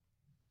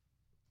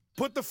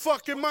Put the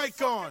fucking mic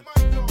on.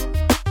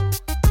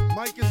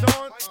 Mic is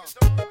on.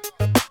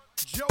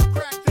 Joe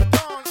cracked the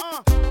dawn.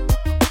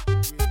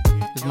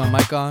 Is my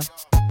mic on?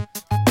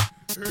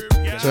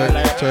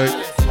 Check.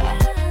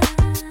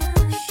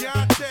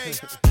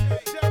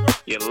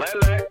 You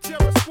lele.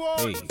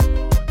 Hey.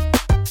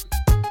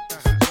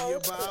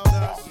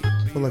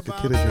 I feel like a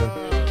kid again.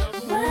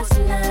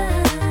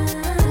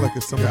 I feel like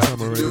it's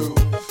summertime already.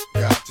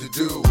 Got to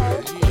do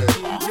it.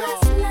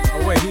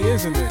 Oh wait, he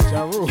is in this.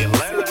 Ja Rule. You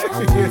lele.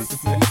 I'm weak.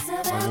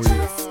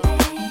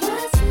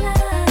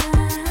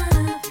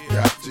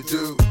 Got to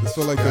do. This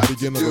feel like the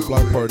beginning of a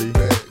block party.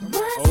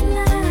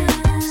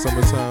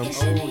 Summertime.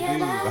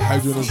 The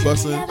hydrant is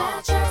busting.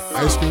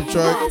 Ice cream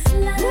truck.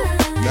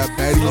 Got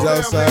baddies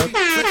outside.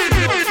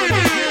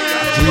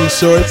 Jean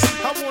shorts.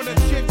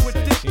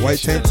 White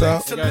tank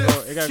top. It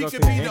gotta go to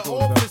the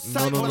ankles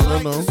though. No.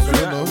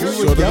 We were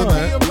Shorter than young.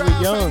 that. We were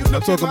young.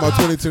 I'm talking about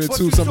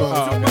 2022.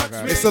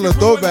 Okay. It's still a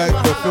throwback,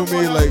 but feel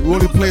me, like we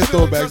only play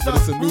throwbacks, but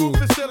it's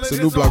a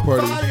new block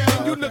party.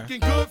 You looking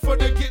good for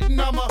the getting.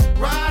 I'm a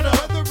rider.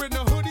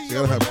 You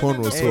gotta have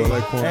cornrows too. I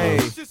like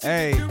cornrows.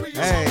 Hey.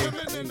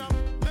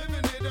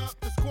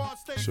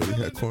 Shorty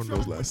had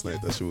cornrows last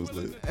night. That shit was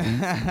lit. You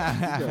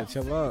gotta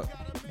chill out.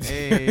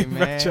 Hey,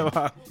 man. Chill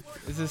out.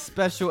 It's a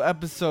special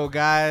episode,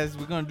 guys.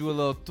 We're going to do a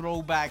little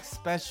throwback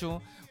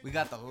special. We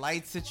got the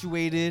lights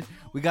situated.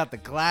 We got the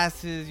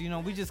glasses. You know,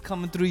 we just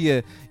coming through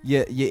your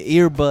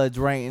earbuds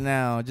right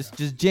now.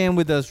 Just jam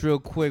with us real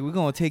quick. We're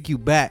going to take you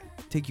back.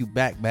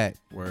 Back.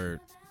 Word.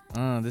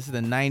 This is the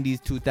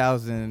 90s,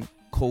 2000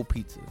 cold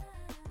pizza.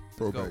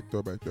 Throwback.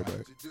 Got to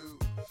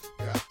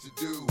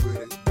do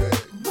with it, baby.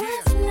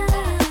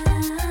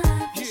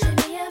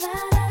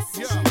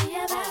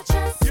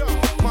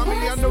 Mommy,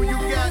 I know you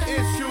got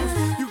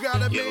issues. You got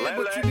a man,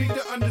 but you need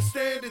to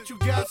understand that you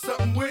got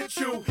something with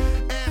you.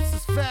 Ass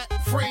is fat,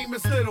 frame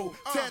is little.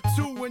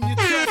 Tattoo when you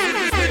chest with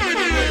his name in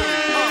the middle.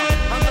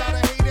 I'm not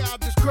a hater, I'll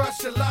just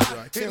crush a lot.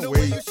 I And can't the way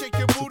wait you shake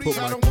your to booty, put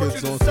I my don't want you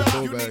kids to on stop.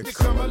 some You need to throwbacks.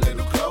 come a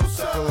little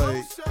closer. I feel like,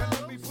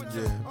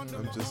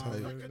 I'm just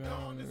hyped.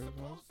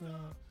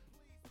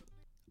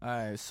 All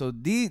right, so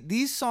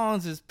these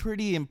songs is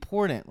pretty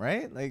important,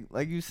 right?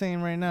 Like you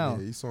saying right now. Yeah,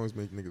 these songs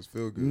make niggas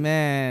feel good.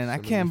 Man, I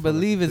Some make can't me feel like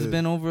believe a it's kid.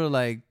 been over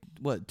like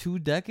what 2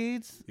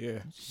 decades? Yeah.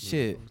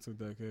 Shit, Over 2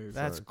 decades.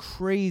 that's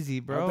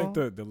crazy, bro. I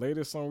think the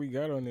latest song we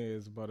got on there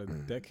is about a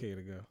decade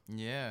ago.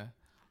 Yeah.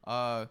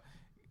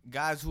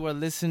 Guys who are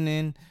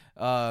listening,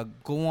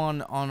 go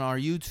on our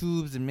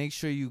YouTubes and make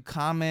sure you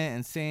comment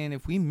and saying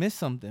if we missed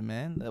something,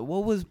 man.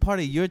 What was part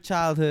of your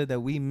childhood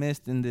that we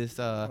missed in this this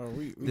let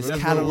us know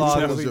catalog?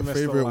 which one was your missed a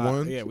favorite lot.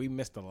 one. Yeah, we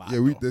missed a lot. Yeah,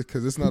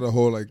 because it's not a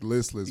whole like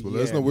list, but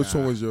let us Yeah, know which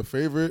one nah. was your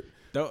favorite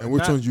Though, and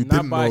which not, ones you not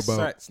didn't know by about.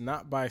 Sets,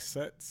 not by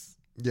sets.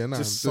 Yeah, nah,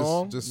 just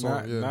song, just song.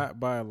 not, Yeah, not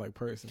by like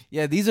person.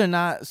 Yeah, these are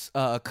not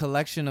a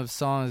collection of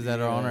songs that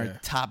are on our Yeah.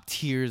 top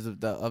tiers of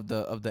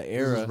the this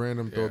era. is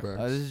random throwbacks.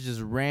 This is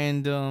just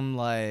random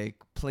like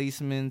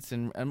placements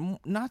and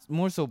not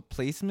more so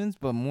placements,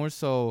 but more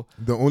so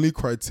The only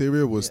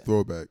criteria was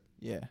throwback.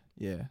 yeah.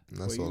 And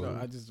that's Well, all. you know,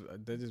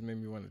 that just made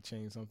me want to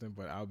change something,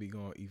 but I'll be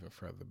going even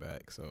further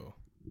back. So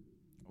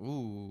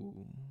Ooh,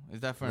 is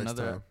that for Next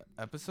another time.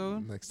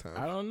 episode? Next time,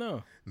 I don't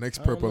know. next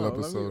I don't purple know.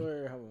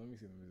 episode. Hold on, let me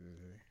see.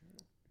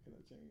 Can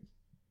I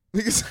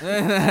change?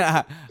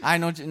 Niggas- I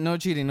no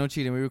cheating.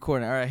 We're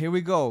recording. All right, here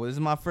we go. This is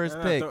my first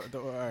pick. All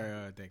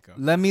right, thank you.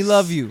 Let Me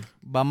Love You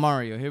by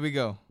Mario. Here we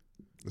go.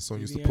 The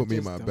song used to Maybe I put me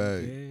in just my don't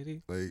bag. get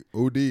it. Like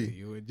OD.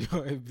 You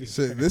enjoy it.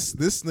 Shit, this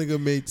nigga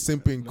made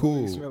simping No,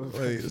 cool. you smell it.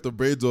 Like it's the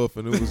braids off,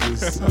 and it was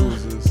just.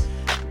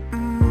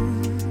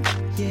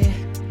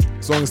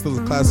 Song is still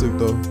a classic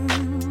though,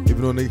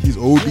 even though he's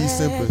OD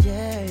simping.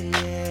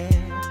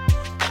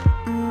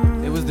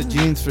 It was the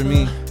jeans for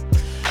me.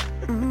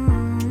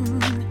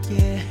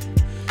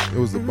 It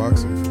was the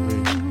boxing for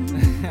me.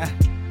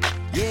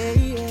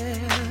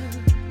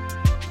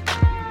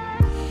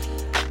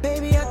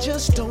 Baby, I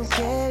just don't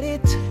get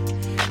it.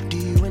 Do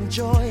you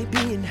enjoy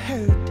being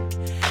hurt?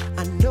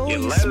 I know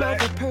you smell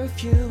the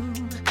perfume,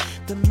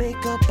 the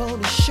makeup on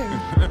his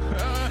shirt.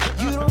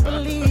 You don't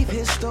believe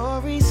his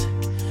stories.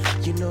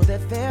 You know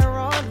that there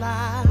are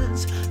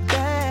lies.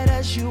 Bad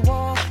as you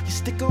are, you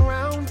stick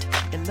around,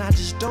 and I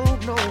just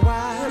don't know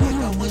why. If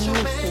I was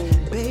your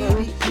man,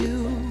 baby,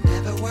 you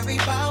never worry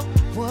about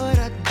what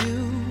I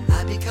do.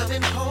 I be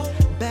coming home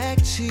back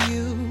to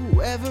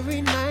you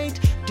every night,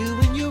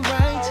 doing you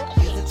right.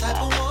 You're the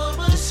type of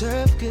woman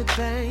deserve good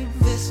fame.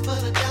 Fist full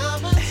of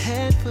diamonds, a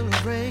head full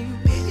of rain.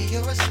 Baby,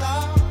 you're a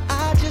star.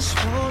 I just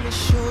wanna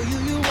show you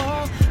you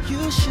are.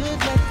 You should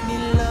let me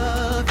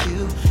love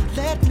you.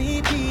 Let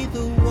me be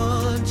the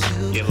one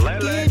to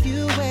give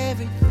you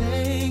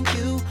everything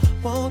you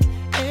want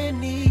and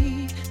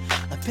need.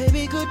 A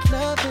baby, good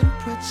love and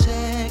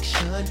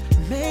protection.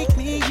 Make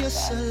me your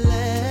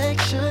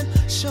selection.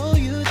 Show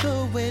you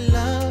the way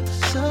love's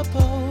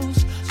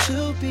supposed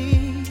to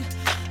be.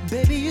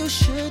 Baby, you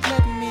should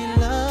let me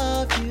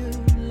love you,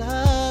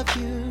 love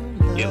you,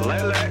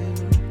 love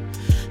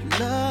you,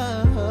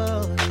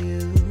 love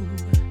you.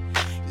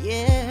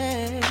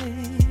 Yeah.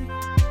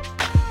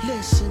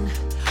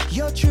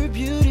 Your true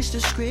beauty's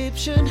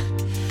description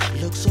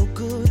looks so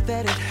good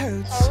that it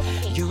hurts.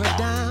 You're a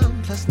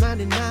dime plus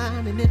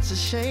 99, and it's a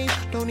shame.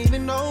 Don't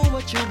even know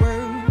what you're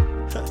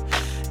worth.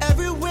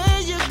 Everywhere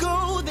you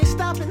go, they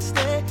stop and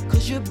stare,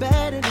 'cause you're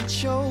bad and it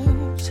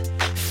shows.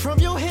 From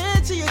your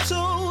head to your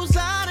toes,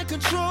 out of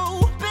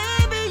control.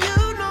 Baby,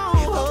 you know.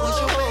 If I was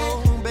your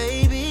man,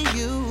 baby,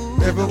 you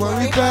Never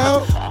worry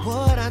about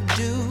what I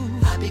do.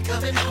 I be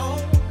coming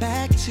home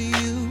back to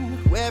you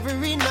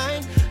every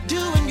night,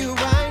 doing you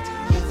right.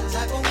 You're the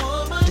type of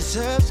woman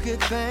deserves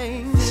good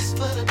things.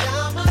 Fistful of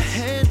diamonds, a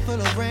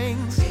handful of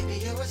rings.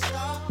 Baby, you're a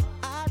star.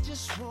 I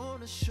just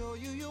wanna show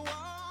you you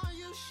are.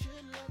 You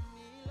should let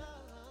me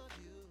love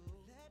you.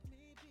 Let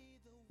me be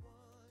the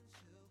one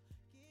to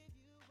give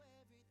you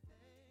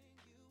everything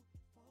you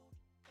want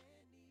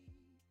and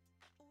need.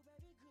 Oh,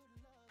 baby, good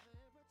love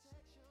and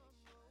protection.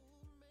 Oh,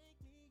 make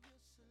me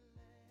your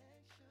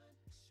selection.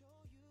 Show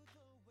you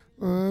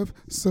the way. love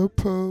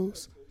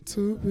supposed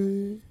to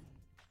be.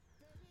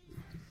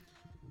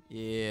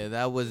 Yeah,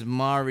 that was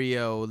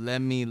Mario.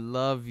 Let Me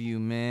Love You,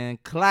 man.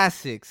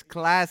 Classics.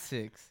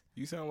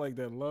 You sound like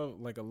that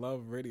a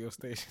love radio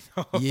station.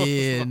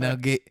 Yeah, now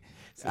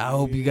I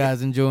hope you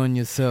guys enjoying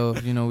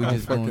yourself. You know, we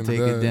just gonna fucking take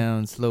it dead.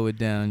 down, slow it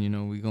down. You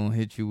know, we gonna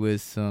hit you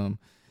with some,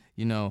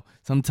 you know,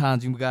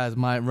 sometimes you guys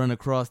might run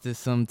across this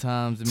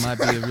sometimes. It might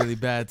be a really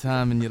bad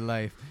time in your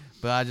life.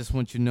 But I just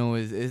want you to know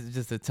it's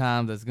just a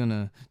time that's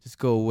gonna just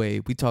go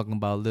away. We talking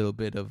about a little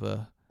bit of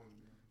a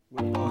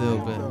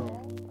little bit.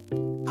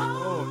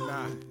 Oh,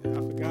 nah. I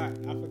forgot.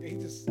 He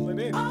just slid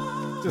in.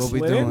 What Just we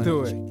slid doing?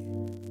 into it.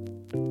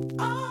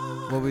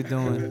 What we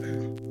doing?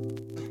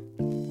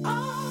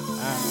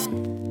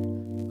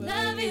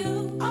 Love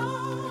you,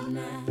 and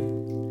I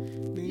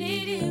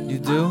need you. You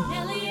do?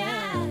 Hell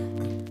yeah,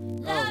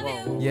 love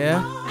you.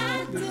 Yeah?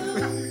 I do.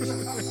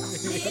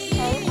 Need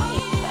you.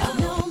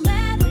 No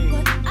matter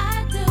what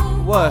I do,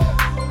 What?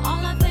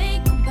 all I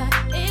think about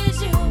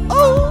is you.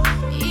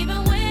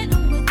 Even when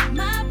I'm with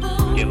my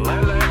boo, you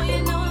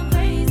know I'm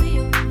crazy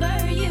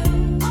over you.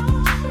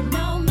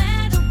 No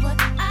matter what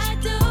I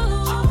do,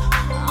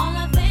 all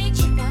I think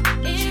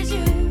about is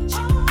you.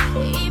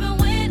 Even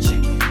when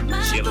I'm with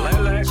my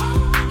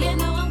boo, you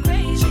know I'm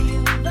crazy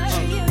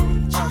over you.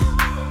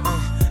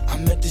 I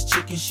met this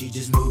chick and she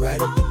just moved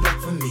right up the block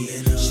for me.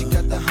 And she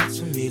got the hots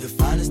for me, the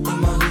finest thing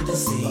my hood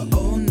has seen. But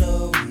oh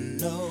no,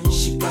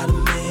 she got a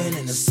man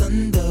and a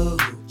son though.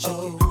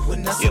 Oh,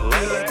 when that's so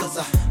bad, 'cause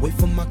I wait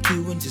for my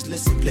cue and just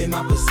listen, play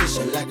my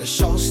position like a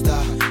show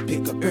star.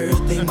 Pick up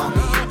everything,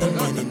 mommy, and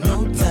then in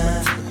no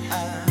time,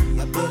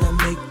 I better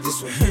make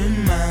this with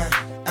him mine.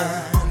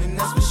 And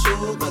that's for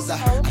sure, 'cause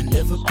I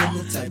never been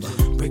the type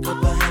to break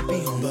up a happy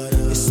home. But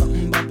it's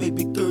something about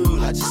baby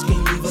girl, I just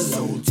can't leave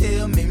alone.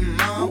 Tell me,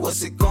 mom,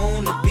 what's it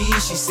gonna be?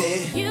 She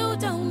said, You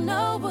don't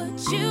know what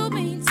you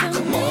mean to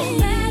Come me.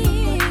 on.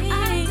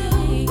 I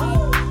do.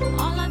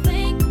 All I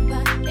think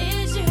about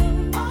is you.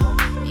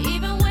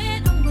 Even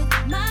when I'm with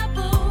my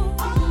boo,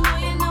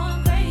 you know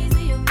I'm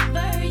crazy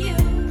over you.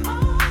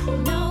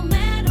 No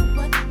matter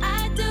what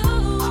I do,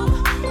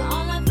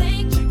 all I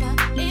think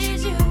about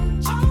is you.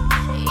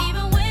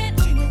 Even when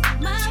I'm with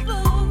my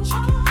boo,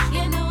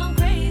 you know I'm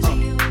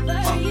crazy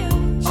over you.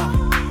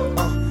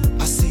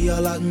 I see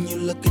all out and you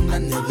looking, I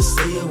never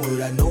say a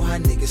word. I know how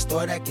niggas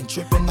start acting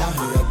trippin'. I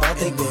heard about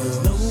they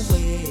girls. No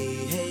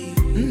way, hey,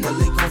 no,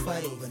 they gon'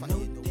 fight over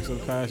no. So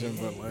passion,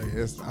 but like,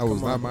 I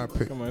was not my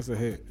pick. come on, it's a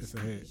hit. It's a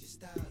hit.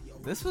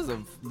 This was a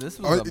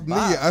Oh, bop.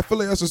 nigga, I feel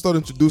like I should start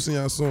introducing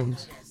y'all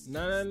songs.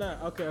 No.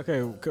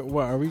 Okay.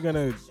 What are we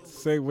gonna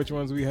say? Which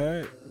ones we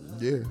had?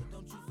 Yeah,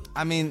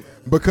 I mean,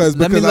 because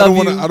Let Me I don't Love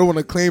want to You. I don't want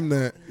to claim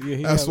that. Yeah,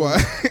 he That's had why.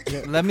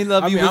 one. Let Me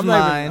Love I You mean, was I'm not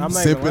even- mine. I'm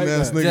not even Sipping like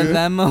ass that. nigga.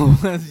 Dilemma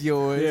was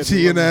yours. Yeah,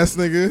 Cheating ass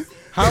nigga.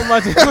 How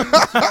much?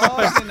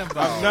 Talking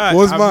about. Not,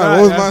 What's I'm mine? not.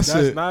 What's That's- my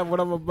That's shit? not what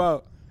I'm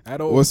about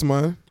at all. What's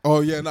mine?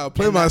 Oh yeah, no,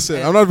 play And my that- shit.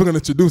 and- I'm not even gonna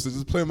introduce it.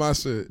 Just play my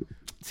shit.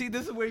 See,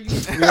 this is where you.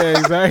 Yeah,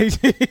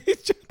 exactly.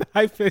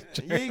 Hype it.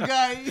 You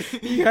got.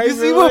 hyped You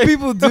see it what like-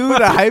 people do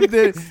to hype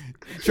their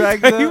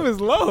tracks He up? was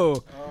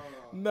low.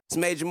 It's a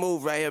major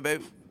move right here,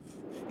 baby.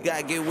 You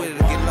gotta get with it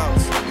to get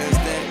lost. You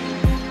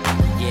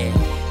understand? Yeah.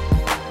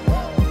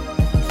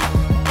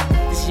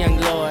 This young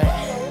Lord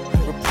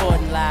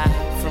reporting live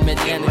from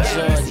Atlanta,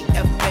 Georgia.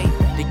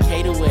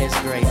 Decatur, where it's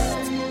great.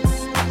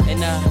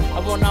 And I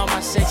want all my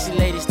sexy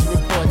ladies to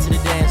report to the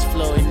dance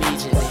floor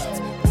immediately.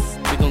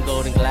 We gon'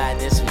 golden glide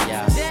this one,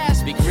 y'all.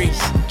 Big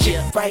Reese.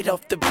 Yeah. Right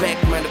off the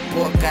back, man, the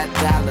boy got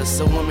dollars,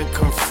 so women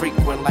come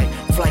frequent like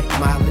flight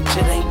mileage.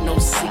 It ain't no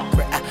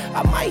secret.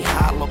 I might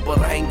holler, but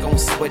I ain't gon'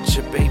 sweat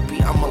you,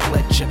 baby. I'ma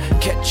let you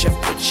catch up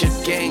with your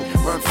gang.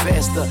 Run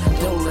faster,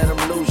 don't let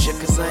them lose you,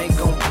 'cause I ain't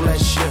gon'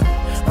 bless you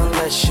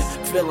unless you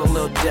feel a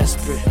little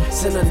desperate.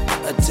 Send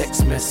a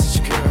text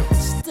message, girl.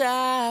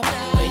 Stop.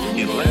 The way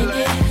you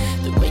make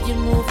it, the way you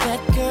move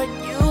that girl,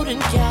 you done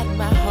got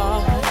my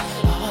heart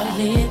all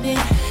in it.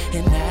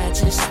 And I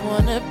just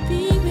wanna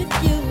be with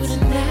you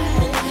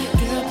tonight.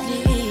 Girl,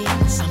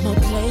 please. I'm a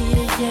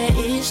player,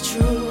 yeah, it's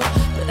true.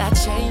 But I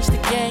changed the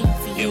game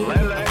for you.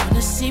 I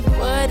wanna see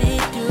what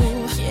it do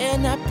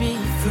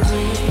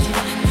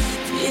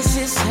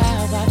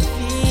I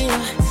feel.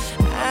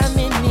 I'm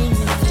in need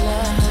of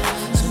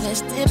love, so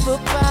let's dip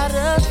up out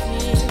of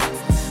here.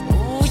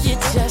 Ooh, you're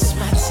just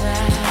my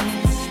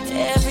type.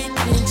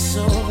 Everything's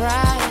so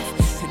right,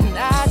 and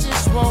I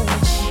just want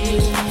you.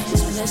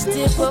 So let's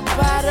dip up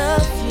out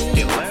of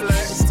here.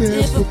 Let's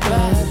dip up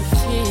out of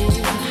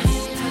here.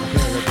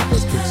 I got the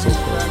best pick so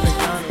far.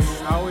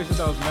 McDonald's. I always thought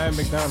that was Mad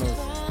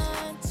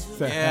McDonald's.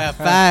 Yeah,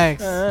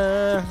 facts.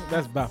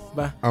 That's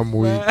ba. I'm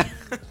weak.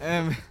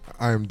 Um,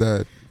 I am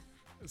dead.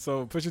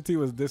 So Pusha T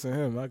was dissing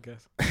him, I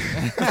guess.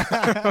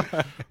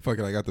 Fuck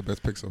it, I got the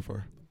best pick so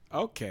far.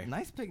 Okay.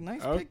 nice pick,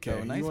 nick Okay.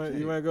 though. Nice You want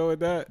pick. to go with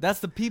that? That's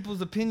the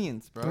people's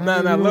opinions, bro. Nah, You know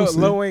what I'm Lil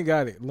saying? Wayne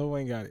got it. Lil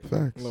Wayne got it.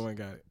 Facts. Lil Wayne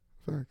got it.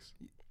 Facts.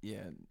 Yeah,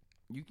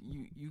 you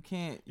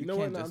can't. You know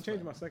can't what? No, I'm just-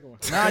 changing my second one.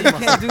 Nah, you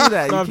can't do that.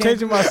 No, You I'm can't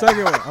changing do my that.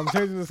 second one. I'm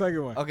changing the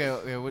second one.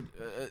 Okay,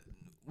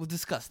 we'll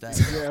discuss that.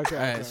 Yeah, okay.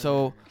 All right, okay.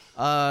 so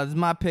this is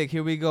my pick.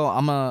 Here we go.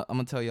 I'm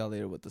gonna tell y'all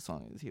later what the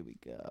song is. Here we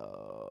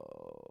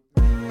go.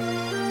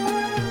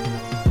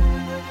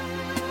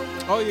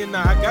 Oh yeah,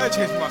 nah, I gotta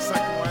change my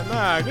second one.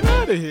 Nah, get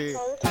out of here.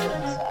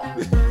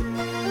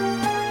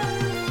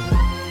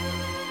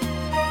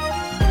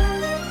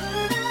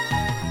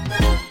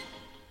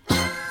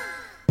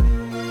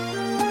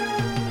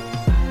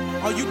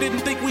 Oh, you didn't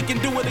think we can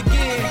do it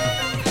again?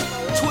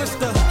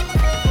 Twister,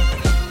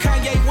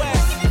 Kanye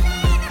West,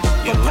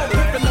 from Pope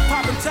Pippin to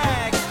poppin'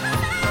 tags,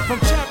 from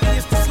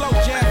champions to slow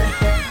jamming.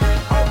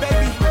 Oh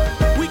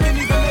baby, we can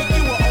even make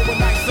you an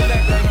overnight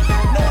celebrity.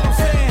 Know what I'm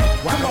saying?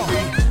 Come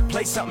on,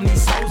 play something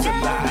these hoes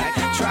are like.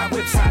 Try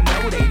whips, I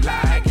know they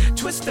like.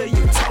 Twister,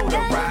 you told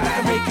her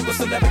right. Make you a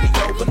celebrity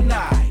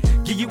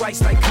overnight. Give you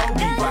ice like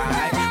Kobe,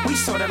 right? We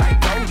sorta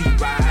like Goldie,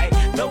 right?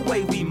 The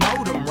way we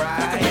mold 'em,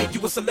 right? Make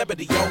you a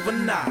celebrity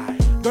overnight.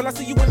 Girl, I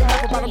see you in the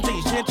mouth bottom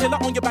jeans. Chinchilla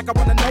on your back, I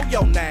wanna know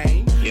your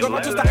name. Girl,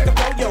 I'm just like to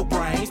blow your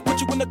brains. Put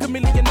you in the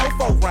chameleon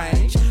no-fo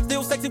range.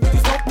 Still sexy when you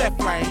smoke that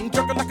flame.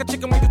 Jerking like a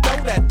chicken when you throw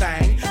that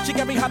thing. She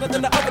got me hotter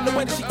than the oven the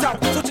way that she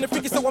talk. Switching the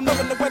freaky, so I'm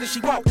loving the way that she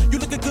walk. You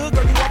looking good,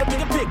 girl, you oughta be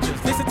in pictures.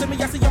 Listen to me,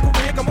 I see your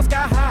career going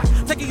sky high.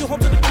 Taking you home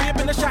to the crib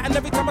in the shot, and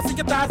every time I see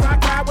your thighs, I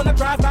cry when I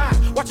drive by.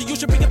 Watching you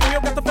should be a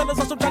thrill. Got the fellas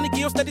on some Johnny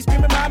Gill, steady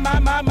screaming,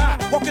 my.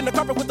 Walking the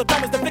carpet with the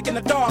diamonds, they're flicking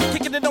the dog.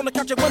 Kicking it on the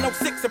couch at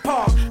 106 and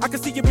Park. I can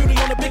see your beauty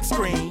on the big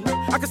screen.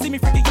 I can see me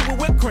freaking you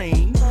with whipped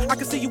cream. I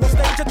can see you on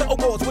stage at the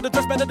awards with a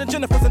dress better than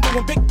Jennifer's and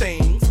doing big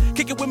things.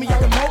 Kick it with me, I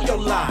can mold your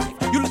life.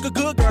 You look a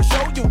good girl,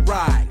 show you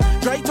right.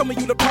 Dre told me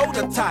you the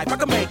prototype. I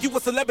can make you a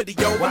celebrity,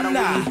 yo. Why don't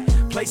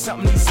we play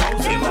something these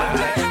hoes are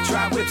like?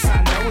 Try whips,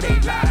 I know they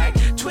like.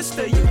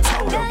 Twister, you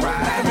told her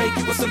right. I can make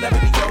you a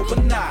celebrity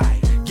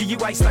overnight. Give you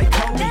ice like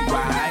Kobe,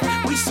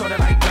 right? We sorta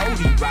like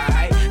Goldie,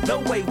 right? The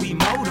way we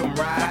mold 'em,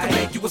 right? I can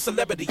make you a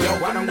celebrity, yo.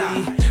 Why don't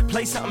we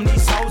play something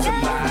these hoes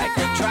are like?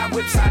 Try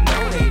whips, I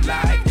know they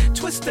like.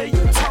 Twister, you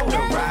told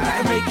her right.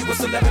 I can make you a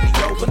celebrity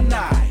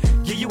overnight.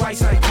 Give you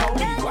ice like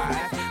Kobe,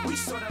 right? We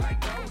sorta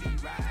like Goldie,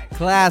 right?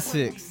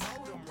 Classics.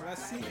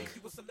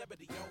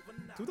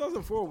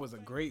 2004 was a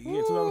great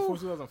year. 2004,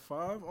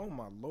 2005. Oh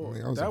my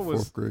lord, I was that in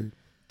was fourth grade.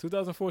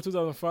 2004,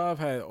 2005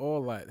 had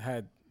all that.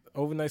 Had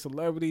Overnight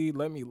Celebrity,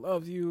 Let Me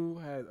Love You,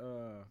 had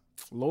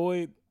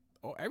Lloyd,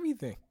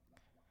 everything.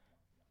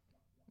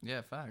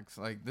 Yeah, facts.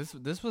 Like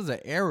this was an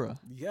era.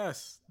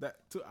 Yes,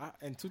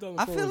 in 2004.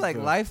 I feel like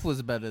life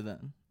was better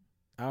then.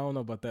 I don't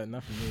know about that.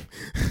 Not for me.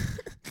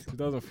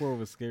 2004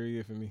 was a scary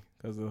year for me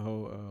because of the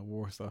whole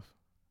war stuff.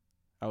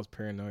 I was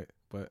paranoid,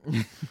 but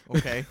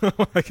Okay.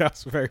 like I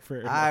was very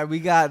paranoid. All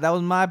right, that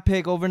was my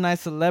pick, Overnight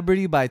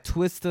Celebrity by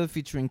Twista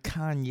featuring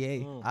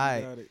Kanye. All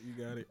right,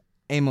 You got it.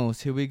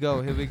 Amos, here we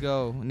go.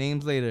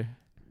 Names later.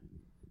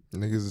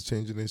 Niggas is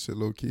changing their shit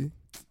low key.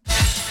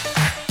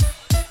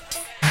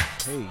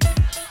 Hey.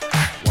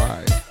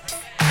 Why?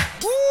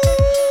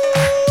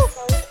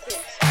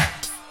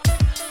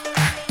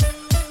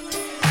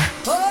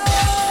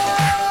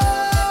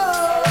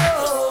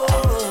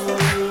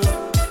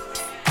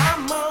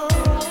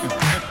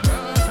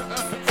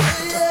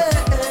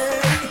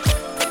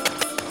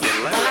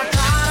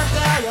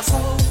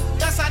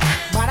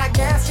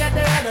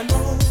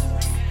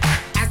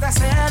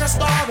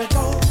 Story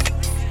goes,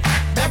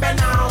 baby,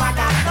 now I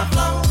got the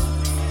flow,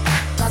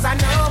 'cause I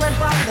know it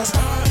from the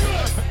start.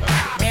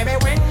 Baby,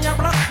 when you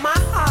broke my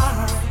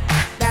heart,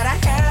 that I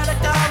had to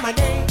come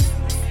again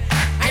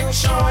and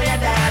show you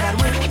that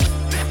I'd win.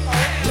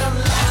 Your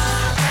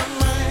love to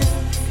mine.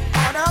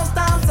 All those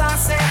times I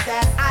said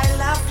that I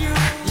love you.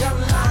 Your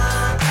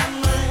love to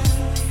mine.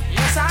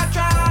 Yes, I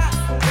tried.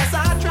 Yes,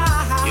 I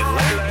tried.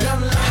 Your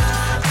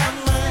love to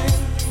mine.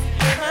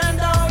 Even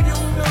though you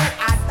know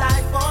I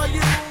died for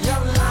you.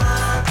 Your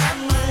love to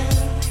mine.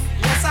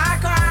 Yes, I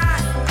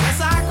cried. Yes,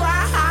 I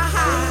cried.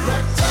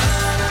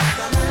 Return of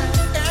the man.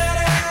 It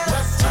is.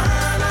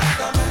 Return of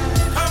the man.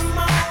 Come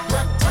on.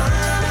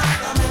 Return of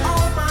the man.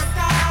 Oh my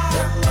God.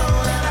 You know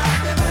that I've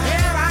been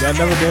here. Y'all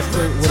never danced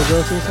with a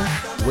girl to this song?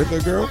 With a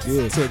girl?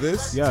 Yeah. To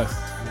this? Yes.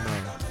 No.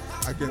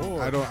 I can.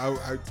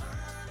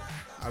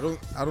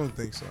 I don't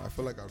think so. I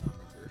feel like I remember,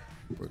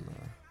 but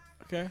nah.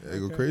 Okay. Yeah,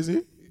 go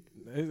crazy.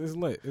 It's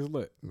lit. It's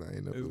lit. Nah, ain't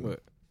It's nothing.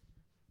 lit.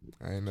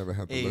 I ain't never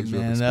had the Hey luxury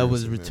of man, that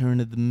was experiencing Return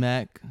of the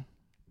Mac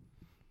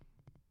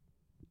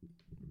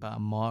by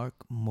Mark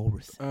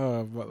Morrison.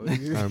 But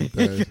I'm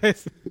dead.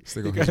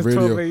 Stick on his got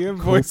radio. 12 a.m.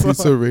 Cold voice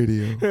Pizza on.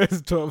 Radio.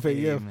 It's 12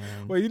 Hey, a.m.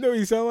 man. Well, you know what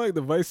he sound like?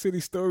 The Vice City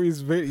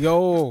Stories.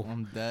 Yo,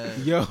 I'm dead.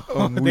 yo,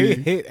 I'm they weak.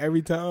 hit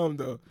every time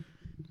though.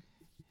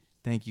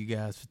 Thank you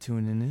guys for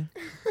tuning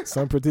in.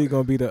 Son Pratik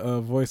gonna be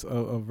the voice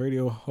of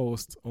radio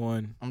host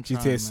on I'm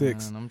GTA trying,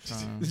 6. man. I'm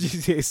trying.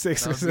 GTA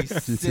 6. That would be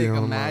GTA sick.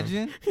 Online.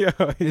 Imagine. Yo,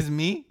 It's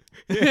me.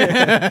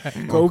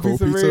 Cold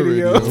Pizza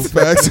Radio.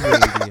 Facts. We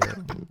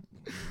gonna-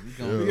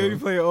 They gonna be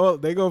playing all.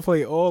 They gonna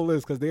play all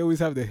this because they always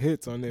have the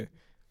hits on there.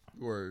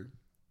 Word.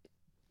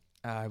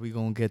 All right, we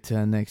gonna get to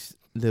our next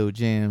little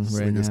jam This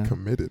right nigga's now.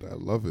 committed. I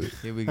love it.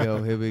 Here we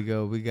go. Here we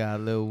go. We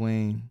got Lil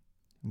Wayne.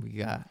 We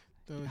got.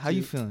 How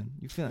you feeling?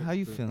 You feeling? How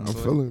you feeling? I'm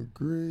boy? feeling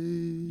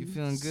great. You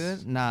feeling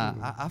good? Nah,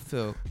 I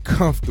feel.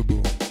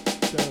 Comfortable.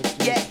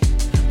 Yeah.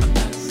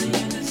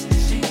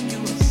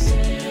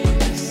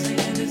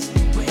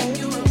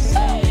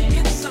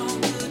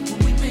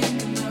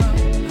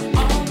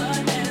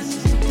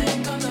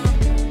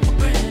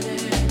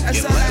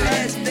 That's all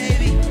I ask,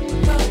 baby.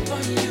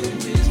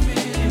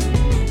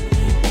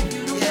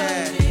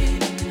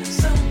 Yeah.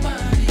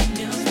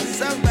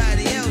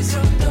 Somebody else.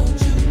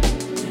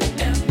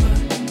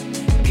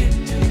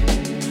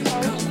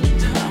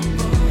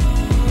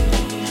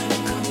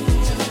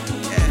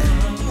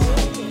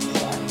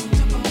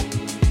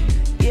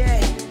 Yeah,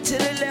 to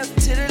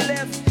the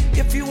left.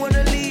 If you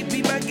wanna leave,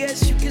 be my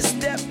guest, you can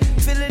step.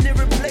 Feeling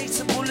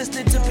irreplaceable,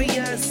 listening to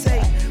Beyonce.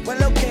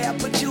 Well, okay, I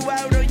put you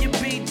out on your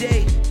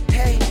B-day.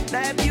 Hey,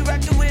 now if you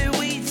rockin' with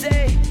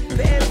Weezy,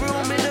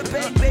 bedroom in the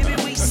back, baby,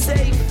 we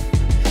safe.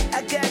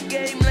 I got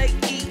game like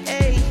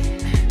EA,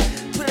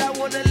 but I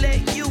wanna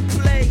let you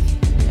play.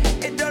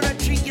 And don't I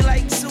treat you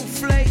like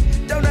souffle?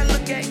 Don't I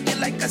look at you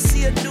like I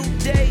see a new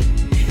day?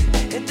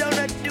 And don't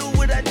I do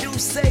what I do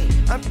say?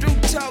 I'm through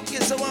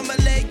talking, so I'ma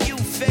let you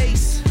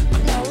face.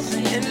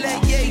 And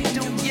let yay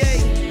do yay.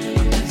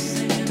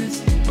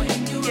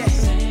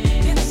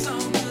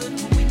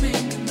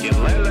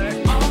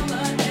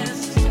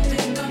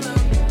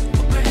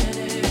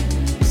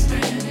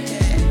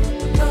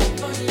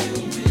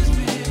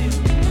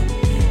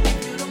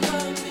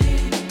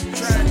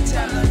 Try to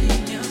tell her,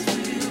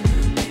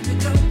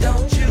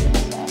 don't you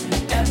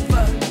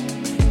ever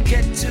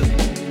get too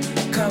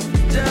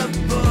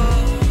comfortable.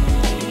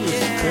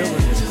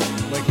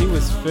 Like he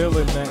was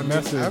feeling that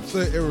message.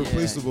 After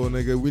Irreplaceable,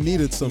 nigga, we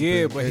needed something.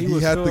 Yeah, but and he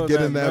was had to feeling get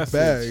that in that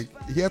message.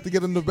 bag. He had to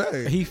get in the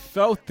bag. He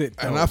felt it,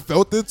 though. And I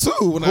felt it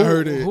too when I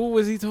heard it. Who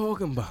was he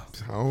talking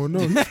about? I don't know.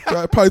 He's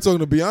probably talking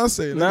to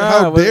Beyonce. Nigga, Nah,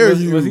 how dare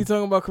was, you? Was he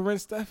talking about Corinne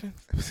Steffen?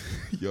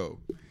 Yo,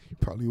 he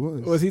probably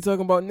was. Was he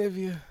talking about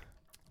Nivea?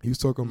 He was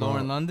talking about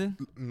Lauren London?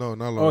 No,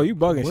 not Lauren. Oh, you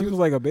bugging. What She is- was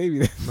like a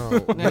baby. No,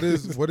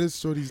 what is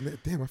Shorty's name?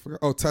 Damn, I forgot.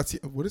 Oh,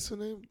 Tatiana. What is her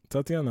name?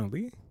 Tatiana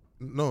Lee?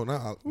 No,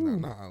 not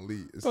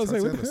Ali. It's I was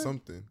like, what the Tatiana heck?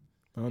 something.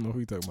 I don't know who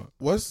you talking about.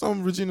 What's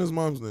Regina's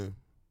mom's name?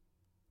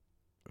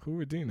 Who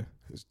Regina?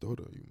 His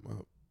daughter. You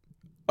mom.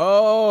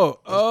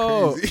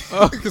 Oh, Crazy.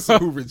 oh. So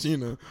who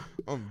Regina?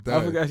 I'm I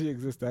dead. forgot she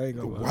existed. I ain't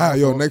gonna lie. Wow,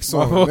 yo, next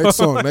song. Yo,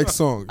 Alright,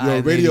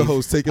 radio ladies.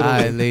 host, take it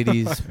Alright, over.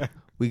 ladies.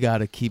 We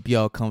gotta keep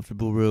y'all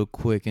comfortable real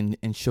quick and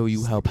show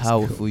you how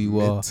powerful you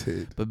are.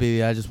 Committed. But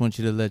baby, I just want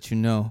you to let you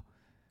know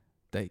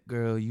that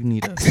girl, you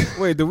need a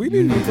Wait, do we You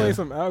need to need play a-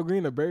 some Al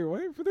Green or Barry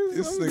White for this?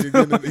 This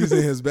nigga he's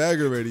in his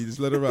bag already. Just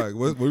let it rock.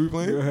 What are we Go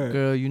playing? ahead.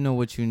 girl, you know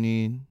what you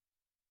need.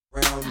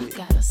 Around it.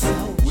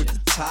 With the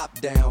top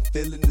down,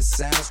 feeling the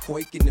sounds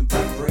quaking and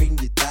vibrating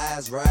your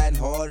thighs, riding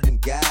harder than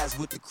guys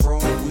with the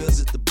chrome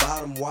wheels at the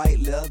bottom, white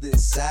leather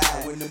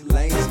inside. When them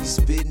lanes be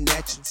spitting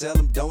at you, tell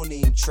them don't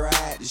even try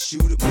to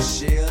shoot at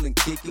Michelle and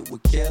kick it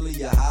with Kelly.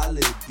 You holler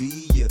at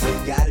B, you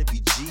gotta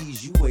be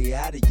G's, you way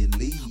out of your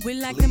league. We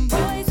like them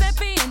boys that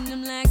be in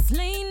them legs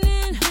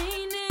leaning.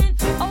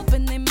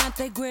 Open them out,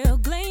 they grill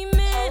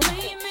gleaming.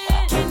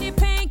 Candy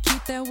paint,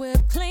 keep that whip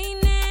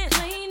cleaning.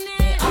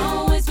 They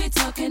always be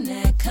talking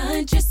that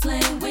country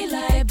slang. We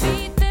like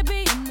beat that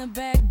be in the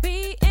back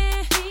beating.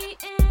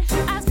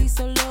 I be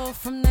so low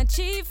from that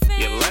chiefin'.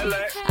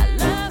 I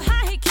love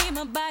how he keep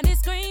my body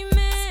screaming.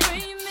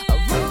 A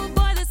rude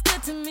boy that's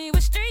good to me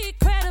with street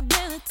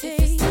credibility. If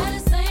his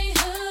status ain't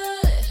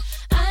hood,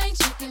 I ain't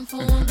checking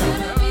for him.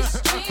 Better be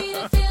street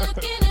if you're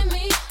looking at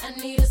me. I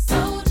need a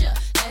soldier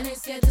that ain't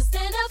scared to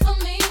stand up for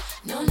me.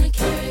 Known to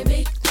carry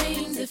big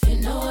things if you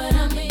know what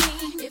I mean.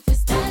 If his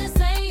status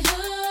ain't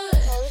hood,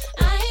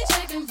 I ain't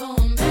checking for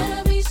him.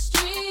 Better be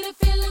street if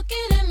you're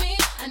looking at me.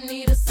 I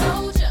need a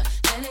soldier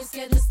that ain't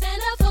scared to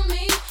stand up for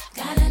me.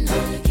 Gotta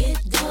know to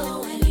get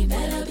dough and he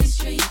better be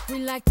street. We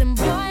like them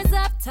boys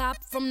up top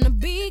from the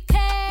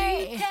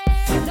BK.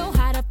 Know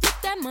how to put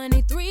that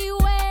money three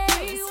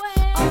ways.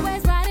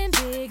 Always riding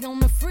big on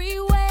the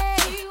freeway.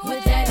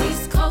 With that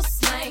East Coast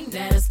slang,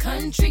 that is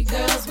country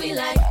girls. We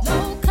like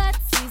low cut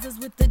teasers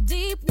with the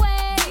deep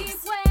waves.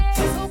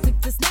 So quick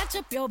to snatch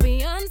up your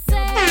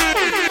Beyonce.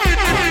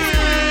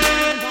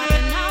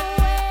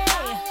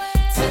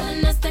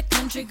 Telling us that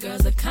country Country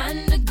girls, the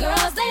kind of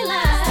girls they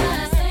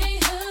like. Hey,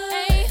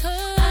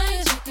 hood. I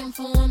ain't checking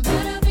for 'em,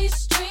 better be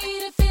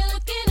street if you're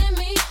looking at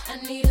me. I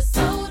need a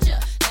soldier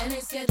that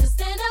ain't scared to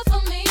stand up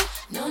for me.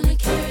 Known to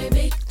carry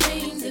big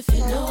things if you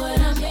know what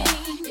I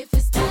mean. If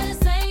it's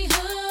status, ain't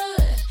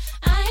hood.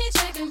 I ain't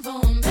checking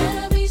for 'em,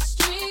 better be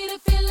street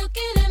if you're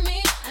looking at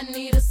me. I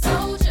need a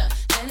soldier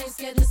that ain't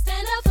scared to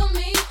stand up for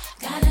me.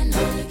 Gotta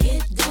know to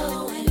get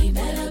dough and he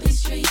better be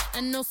street.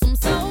 I know some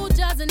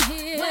soldiers in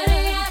here. Where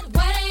they at?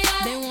 Where they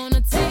at? They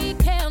wanna take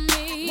care of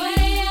me. Where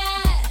they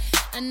at?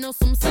 I know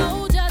some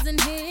soldiers in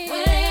here.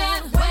 Where they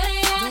at? Where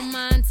they at? Don't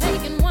mind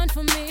taking one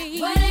for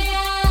me. Where they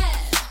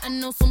at? I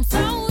know some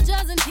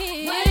soldiers in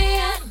here. Where they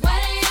at? Where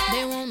they at?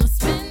 They wanna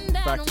spend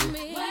that Factory. on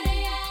me. Where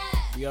they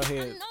at? We out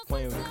here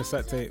playing with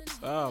cassette tapes.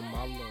 Oh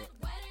my lord.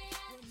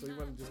 So you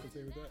want to just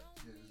continue with that?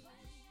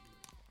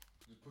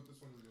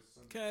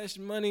 Cash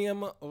Money,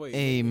 oh wait.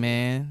 Hey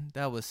man,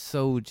 that was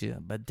Soldier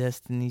by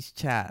Destiny's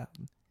Child.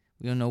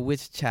 We don't know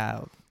which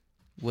child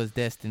was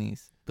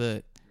Destiny's,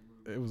 but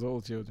It was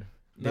old children.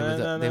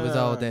 they was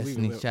all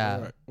Destiny's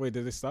Child. Right. Wait,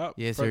 did it stop?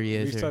 Yes, sir,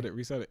 yes, sir.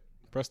 Reset it.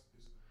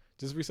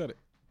 Just reset it.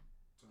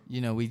 You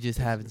know, we just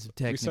having some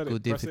technical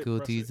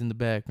difficulties in the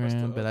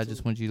background, but I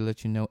just want you to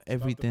let you know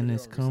everything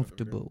is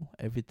comfortable.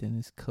 Everything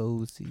is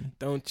cozy.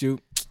 Don't you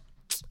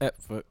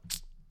effort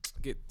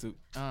get to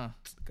All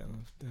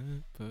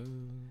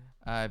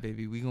right,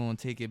 baby, we gonna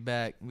take it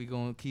back. We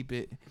gonna keep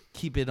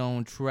it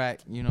on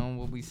track. You know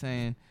what we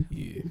saying?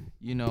 Yeah.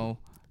 You know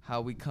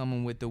how we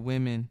coming with the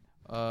women.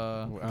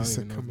 Well, I don't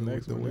even know what the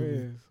next one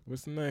is.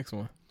 What's the next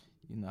one?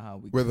 You know how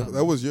we. Well, coming.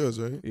 that was yours,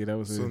 right? Yeah, that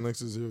was So it.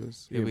 next is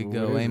yours. Here we but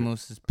go. what is it?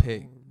 Amos's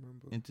pick.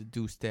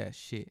 Introduce that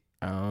shit.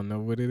 I don't know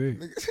what it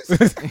is.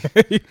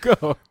 There you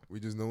go. We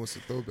just know it's a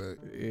throwback.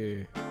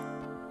 Yeah.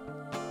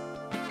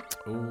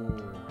 Ooh,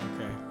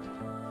 okay.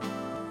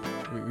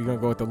 We gonna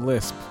go with the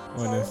lisp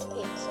on this.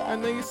 I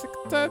know you're sick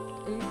of that.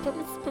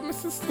 Put my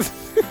sister.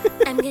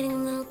 I'm getting a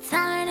little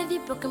tired of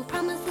your broken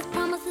promises.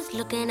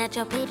 Looking at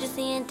your pages,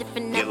 seeing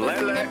different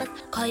numbers.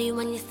 Call you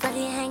when you're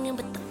studying, hanging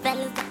with the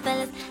fellas.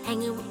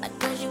 Hanging with my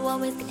girls, you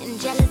always getting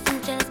jealous.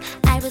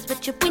 I was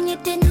with you when you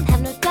didn't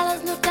have no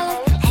dollars.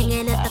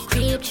 Hanging at the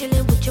crib,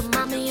 chilling with your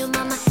mama.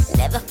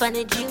 Never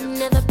funded you,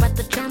 never brought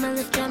the drama.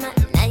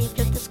 Now you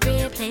flip the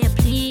script, player,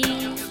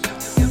 please.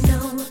 You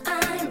know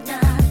I'm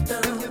not the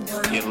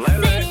one.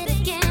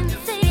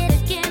 Say it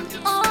again.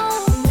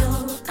 Oh, no,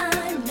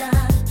 I'm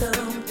not the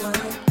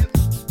one.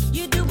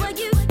 You do what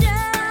you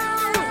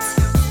don't.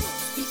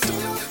 You do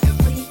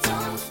or you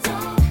don't.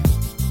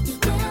 You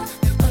will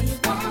or you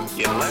won't.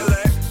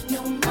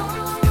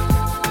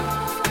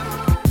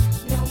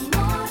 No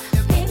more.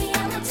 Baby,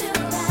 I'm not too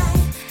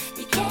right.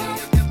 You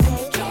can't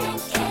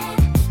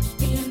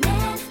be a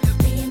man.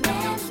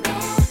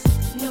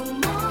 No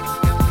more.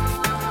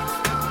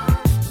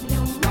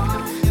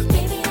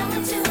 Baby, I'm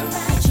not too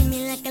right. You treat me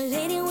like a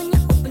lady when you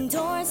open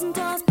doors,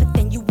 but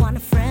then you want a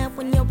friend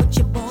when you're with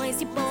your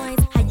boys.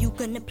 How you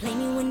gonna play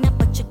me when I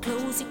put your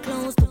clothes?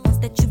 The ones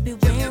that you be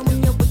wearing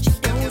when you're with your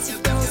those.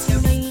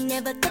 You know you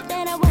never thought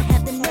that I would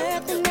have the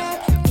nerve.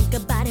 Think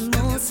about it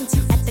more since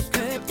you at the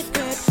curb.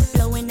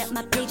 Blowing up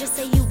my pages,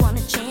 say you want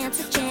a chance.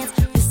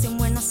 Listen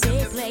when I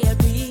say play a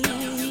beat.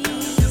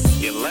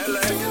 You do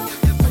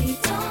or you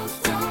don't.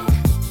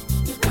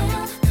 You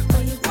will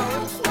or you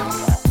won't.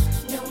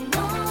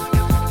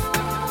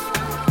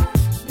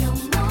 No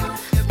more.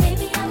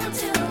 Baby, I'm not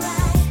too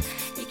right.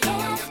 You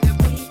can't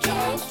or you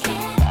can't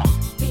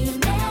be a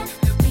man.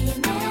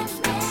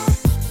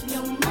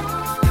 No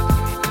more.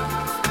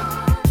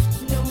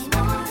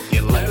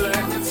 Baby,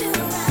 I'm not too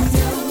right.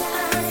 No,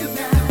 I'm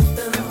not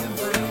the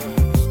one.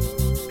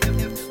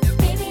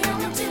 Baby, I'm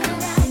not too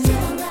right. No,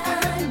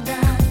 I'm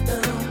not the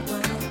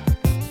one.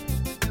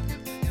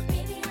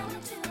 Baby, I'm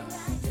not too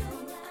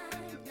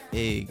right.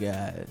 Hey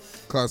guys,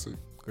 Classic.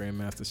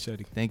 Grandmaster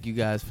Shetty. thank you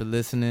guys for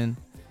listening.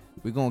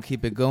 We're gonna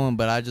keep it going,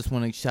 but I just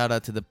want to shout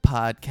out to the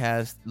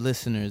podcast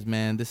listeners,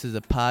 man. This is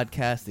a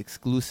podcast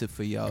exclusive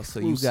for y'all. So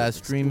you guys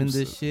streaming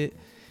this shit,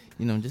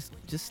 you know, just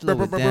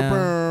slow it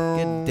down,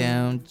 get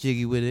down,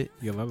 jiggy with it.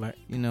 Yeah, like.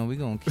 You know, we're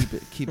gonna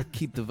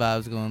keep the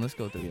vibes going. Let's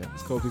go through it.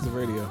 Let's go piece of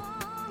radio.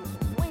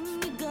 When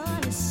you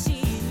gonna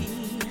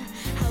see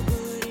how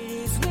good it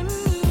is with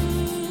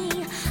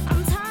me?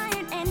 I'm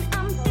tired and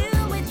I'm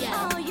through with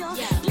all your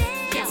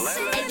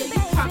Hey, yo, you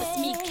promised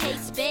me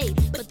cakes, babe,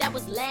 but that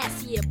was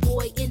last year,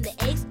 boy, in the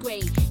 8th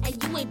grade.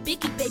 And you ain't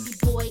Biggie, baby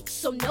boy,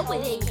 so no,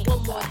 it ain't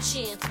one more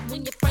chance.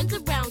 When your friends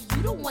around,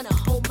 you don't wanna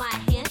hold my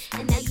hand.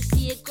 And now you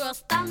see a girl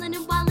styling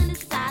and wilding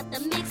inside the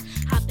mix,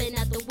 hopping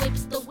at the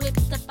whips,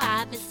 the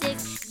 5 and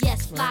 6.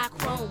 Yes, fly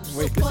chrome,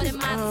 Wait, this supporting is,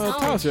 my zone.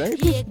 Tasha,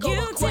 ain't Here go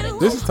according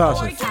This is to Tasha.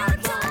 Corey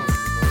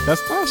Cowboy.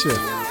 That's Tasha.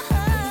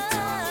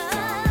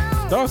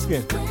 Dark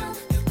skin.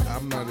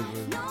 I'm not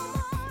even.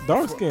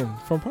 Dark skin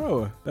from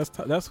Power.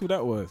 That's who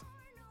that was.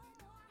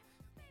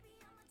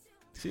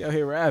 She out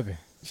here rapping.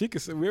 She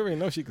could. We already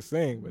know she could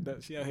sing,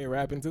 but she out here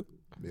rapping too.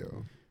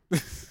 Yo.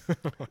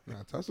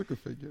 Nah, Tasha could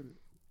figure it.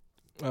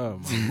 Oh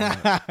my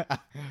God.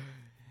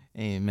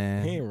 Hey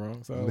man, He ain't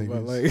wrong. So, Niggas.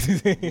 but like,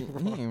 he ain't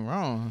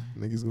wrong.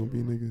 Niggas gonna be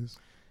niggas.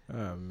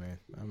 oh man,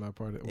 I'm not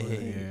part of it. Well,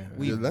 Hey, yeah,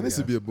 we- That needs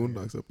to be a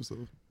Boondocks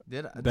episode.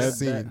 Did I? That,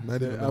 scene,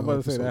 not even I'm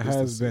about to say an that episode,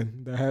 has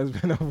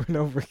just the been over and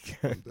over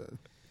again.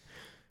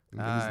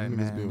 All right,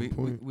 man.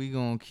 We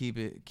gonna keep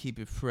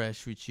it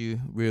fresh with you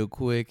real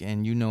quick,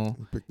 and you know,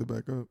 pick it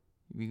back up.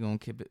 we gonna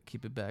keep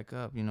it back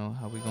up. You know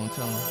how we gonna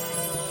tell them.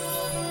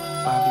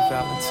 Bobby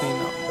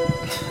Valentino.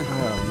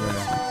 Oh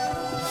man,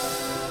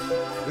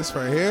 This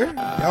right here,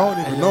 y'all don't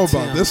even know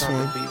about this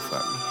one.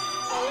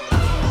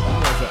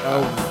 that's an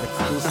album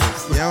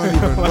exclusive. Y'all don't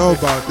even know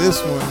about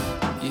this one.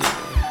 Yeah.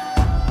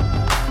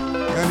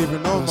 Y'all don't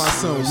even know my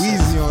son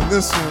Weezy on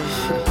this one.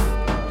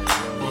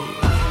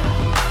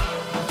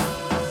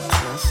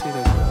 I see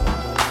that girl.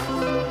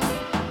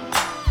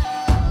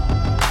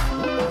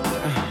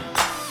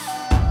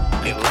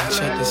 Hey,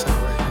 check this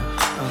out right here.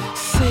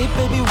 Say,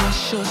 baby,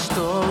 what's your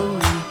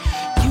story?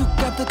 You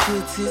got the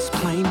goods, it's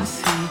plain to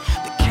see.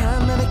 The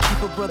kind that'll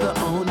keep a brother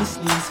on his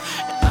knees.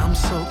 And I'm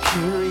so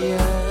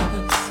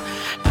curious.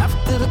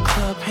 After the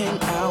club, hang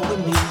out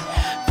with me.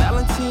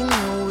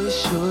 Valentino is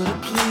sure to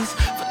please.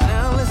 For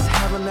now, let's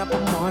have an apple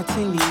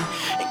martini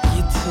and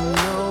get to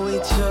know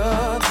each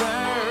other.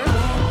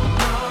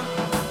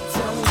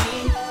 Tell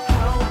me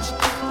how you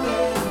get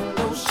there in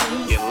those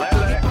sheets. Your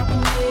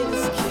popping head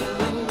is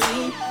killing me.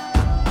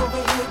 Look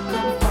over here,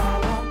 come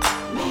follow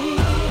me.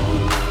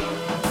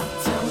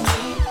 Tell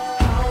me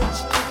how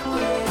you get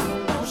there in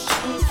those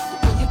sheets. The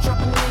way you're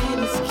dropping in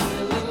is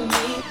killing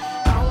me.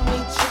 I'll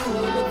meet you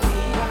in the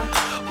VI.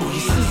 Oh,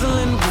 you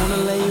sizzling, wanna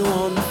lay you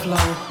on the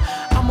floor.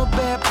 I'm a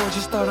bad boy,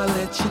 just thought I'd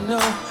let you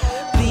know.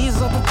 These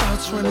are the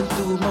thoughts running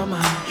through my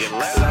mind.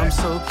 Cause I'm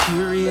so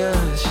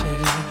curious,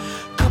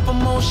 yeah. Couple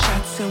more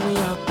shots and we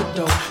out the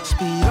door.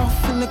 Speed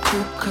off in the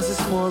coupe cause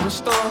it's more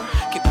restored.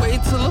 Can't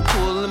wait till I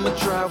pull in my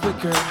driveway,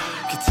 girl.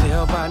 Can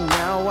tell by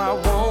now I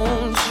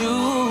want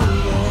you,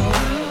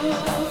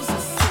 yeah. It's a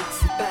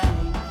sexy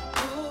thing.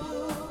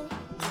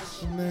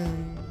 What's your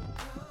name?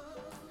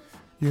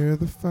 You're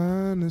the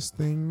finest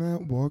thing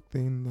that walked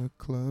in the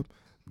club.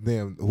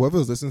 Damn,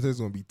 whoever's listening to this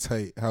is gonna be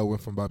tight. How it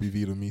went from Bobby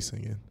V to me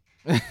singing.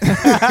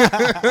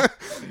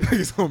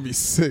 He's gonna be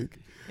sick.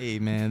 Hey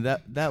man,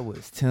 that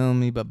was "Tell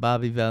Me" by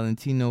Bobby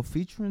Valentino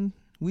featuring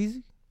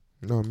Weezy.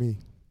 No, me.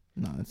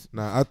 No, it's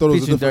Nah, I thought it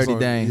was a featuring different Dirty song.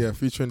 Dan. Yeah,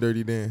 featuring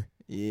Dirty Dan.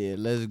 Yeah,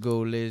 let's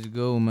go,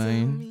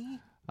 man.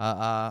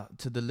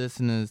 To the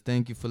listeners,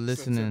 thank you for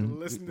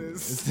listening.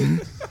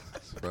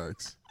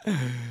 Facts.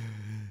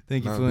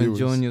 Thank you Nah, for viewers.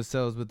 enjoying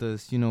yourselves with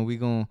us. You know, we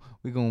gonna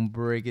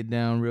break it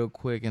down real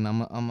quick, and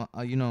I'm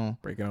you know,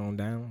 break it on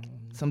down.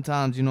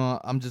 sometimes, you know,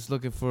 I'm just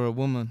looking for a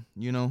woman,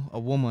 you know, a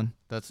woman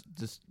that's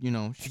just, you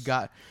know, she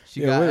got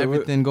Yeah, what-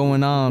 everything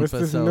going on What's for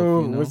this herself.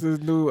 new? You know? What's this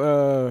new?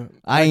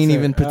 I ain't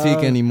even accent?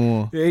 petite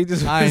anymore. Yeah, he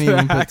just. I ain't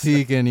even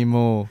petite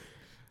anymore.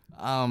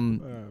 Oh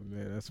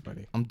man, that's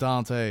funny. I'm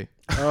Dante.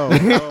 Oh,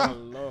 oh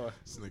Lord.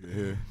 This nigga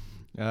here.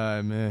 All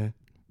right, man.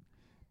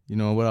 You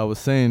know what I was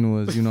saying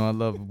was, you know, I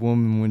love a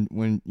woman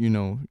when you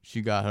know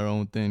she got her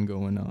own thing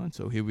going on.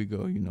 So here we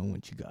go. You know,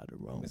 when she got her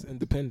own. It's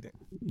independent.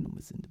 You know,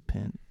 Miss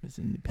Independent.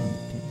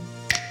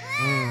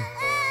 King.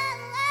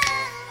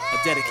 A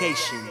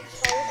dedication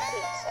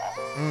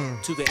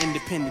to the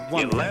independent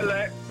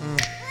woman.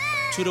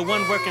 To the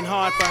one working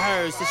hard for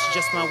hers, this is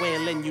just my way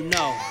of letting you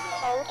know.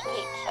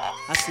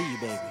 I see you,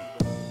 baby.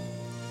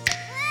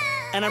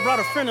 And I brought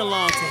a friend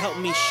along to help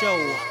me show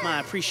my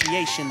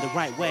appreciation the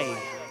right way.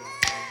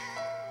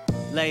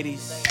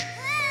 Ladies,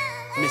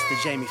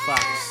 Mr. Jamie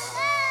Foxx.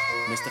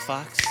 Mr.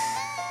 Fox,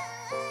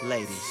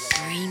 ladies.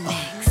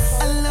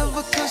 I love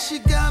her cause she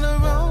got her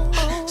own.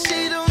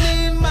 She don't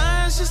need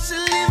mine, she should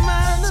leave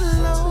mine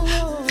alone.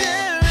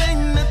 There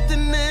ain't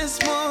nothing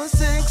that's more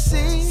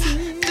sexy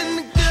than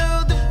the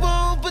girl that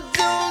won't but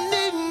don't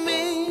need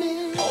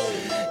me.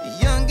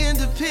 Young,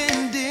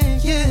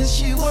 independent, yeah,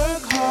 she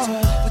work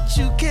hard, but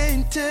you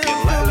can't tell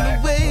from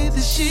the way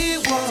that she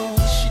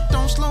walks. She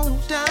don't slow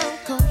down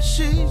cause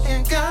she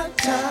ain't got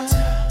time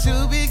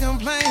to be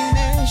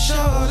complaining.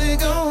 Shorty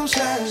gon'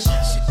 shine.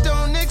 She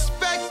don't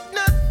expect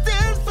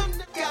nothing from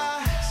the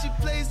guy. She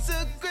plays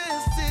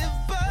aggressive,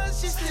 but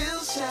she's still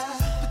shy.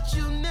 But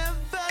you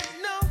never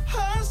know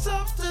her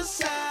softer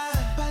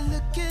side by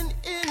looking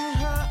in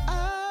her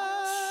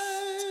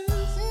eyes.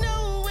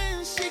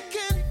 Knowing she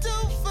can do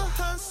for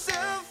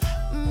herself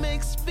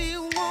makes me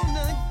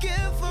wanna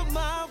give her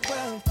my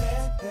wealth.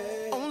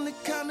 Only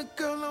kind of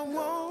girl I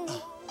want.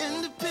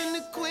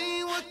 Independent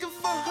queen working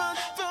for her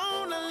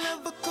throne. I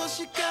love her cause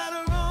she got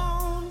her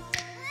own.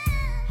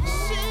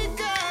 She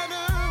got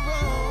her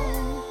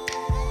own.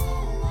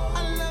 I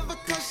love her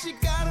cause she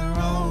got her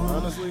own.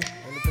 Honestly,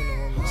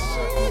 independent woman.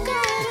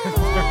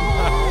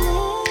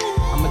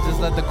 I'ma just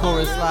let the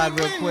chorus slide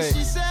real quick.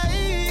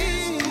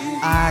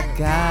 I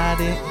got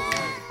it.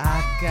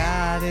 I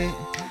got it.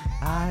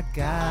 I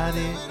got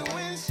it.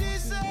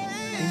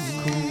 It's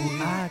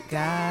cool. I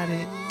got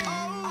it.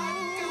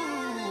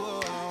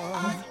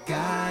 I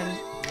got it.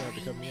 You have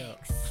to cut me out.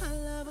 I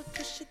love her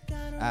cause she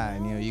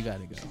Alright, Neil, you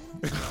gotta go.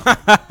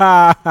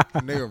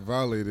 Nigga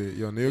violated.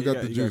 Yo, Neil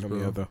got the juice,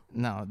 bro.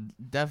 No,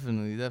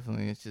 definitely.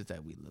 It's just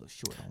that we a little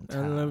short on I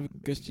time. love it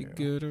because she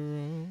good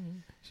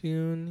around. She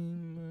don't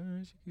need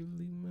mine. She can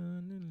leave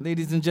mine.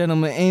 Ladies and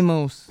gentlemen,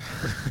 Amos.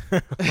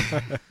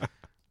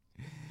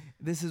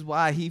 This is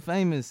why he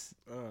famous.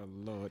 Oh,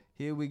 Lord.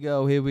 Here we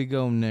go.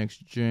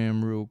 Next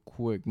jam real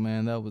quick,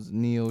 man. That was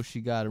Neil. She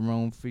got her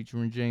own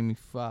featuring Jamie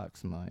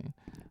Foxx, man.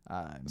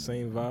 All right,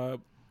 Same man.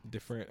 vibe,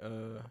 different.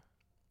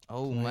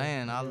 Oh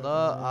man, I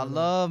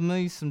love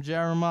me some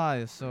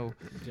Jeremiah. So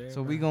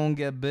we gonna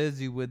get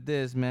busy with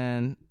this,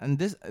 man. And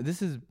this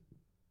is,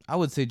 I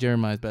would say,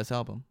 Jeremiah's best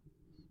album.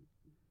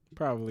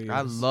 Probably.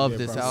 I love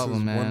this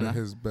album, man. One of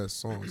his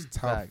best songs.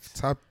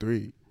 Top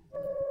 3.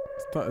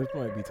 It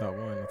might be top 1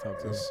 or top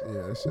 2.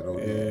 Yeah, that shit over.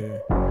 Yeah.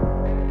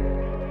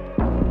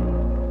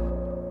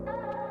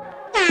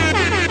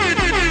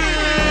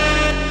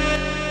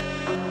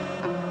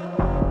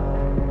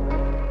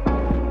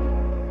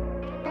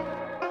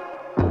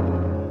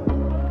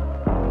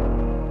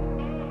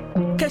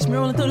 Catch me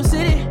rolling through the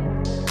city.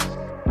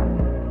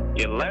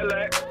 Yeah,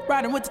 lele.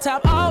 Riding with the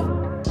top off.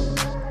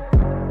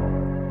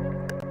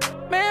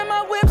 Man,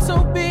 my whip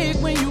so big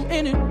when you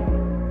in it.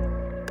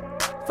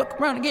 Fuck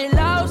around and get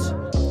lost.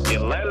 Yeah,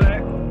 lele.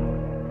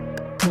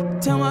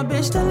 Tell my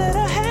bitch to let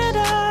her head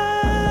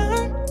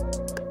on.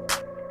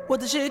 What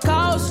the shit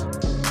cost?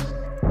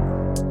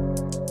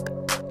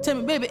 Tell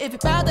me, baby, if you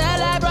found that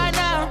life right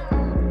now.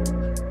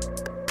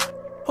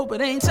 Hope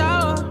it ain't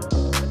sour.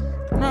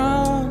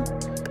 No.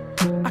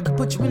 I could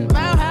put you in the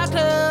Mile High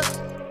Club.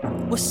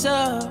 What's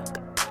up?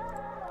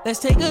 Let's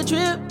take a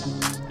trip.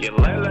 Yeah,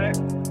 lele.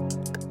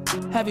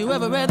 Have you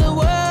ever read the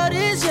world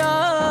is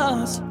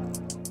yours?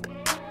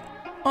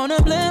 On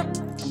a blimp.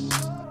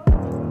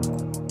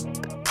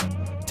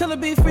 Tell her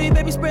be free,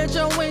 baby, spread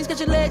your wings. Get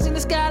your legs in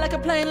the sky like a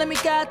plane. Let me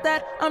guide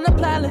that, I'm the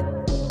pilot.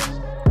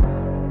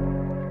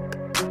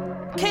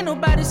 Can't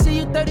nobody see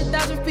you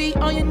 30,000 feet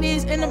on your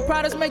knees. And the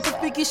products make the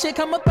freaky shit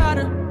come up out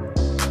her.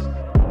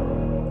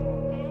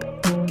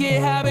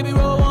 Get high, baby,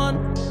 roll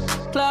one.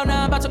 Cloud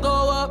 9 about to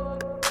go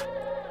up.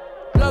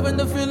 Loving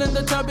the feeling,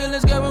 the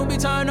turbulence, girl, when we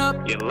turn up.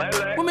 Yeah,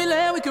 lele. When we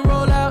land, we can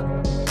roll out.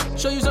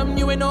 Show you something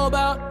you ain't know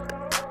about.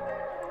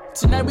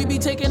 Tonight we be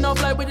taking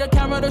off like with the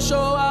camera to show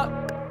out.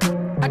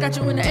 I got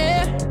you in the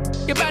air,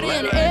 your body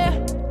in the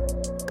air.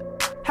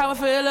 How I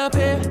feel up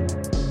here.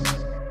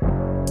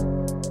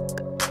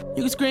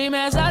 You can scream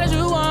as loud as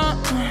you want,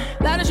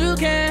 loud as you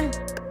can.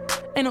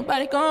 Ain't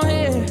nobody gon'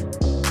 hear.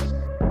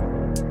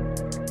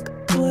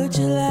 Would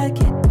you like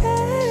it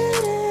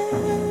better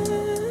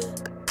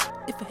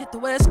if I hit the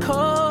West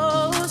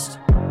Coast?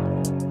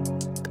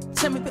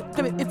 Tell me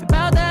if you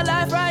about that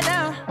life right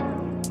now.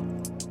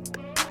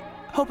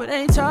 Hope it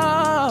ain't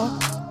tall.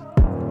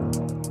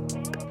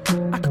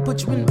 I could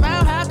put you in the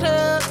Mile High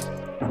Club.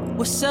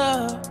 What's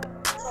up?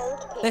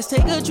 Let's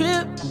take a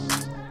trip.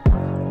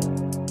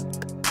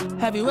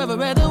 Have you ever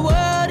read the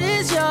world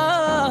is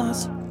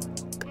yours?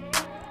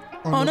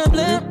 On a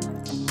blimp.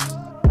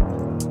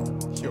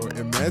 Yo,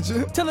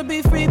 imagine. Tell her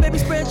be free, baby,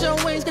 spread your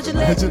wings. Get your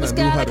legs in the Imagine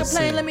I knew sky how like to a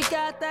plane. sing. Let me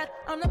guide that,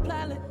 I'm the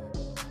pilot.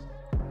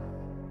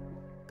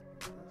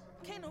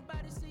 Can't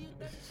nobody see you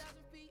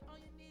 30,000 feet on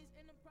your knees.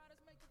 And the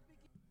products make the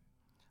freaky.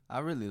 I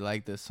really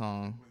like this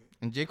song.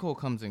 And J. Cole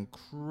comes in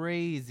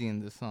crazy in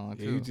this song,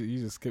 Yeah, too.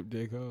 you just skip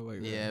J. Cole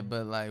like that. Yeah,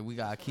 but like we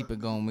gotta keep it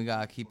going. We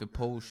gotta keep it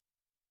post.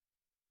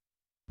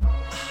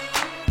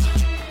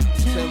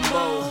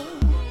 Timbo,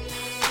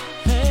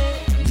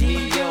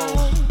 Neo,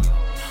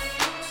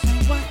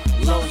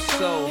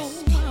 Loso.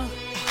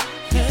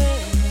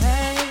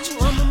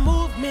 I'm a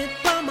movement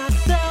by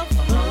myself,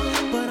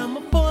 but I'm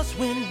a force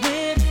when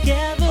we're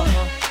together.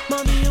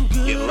 Mommy, I'm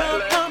good all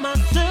by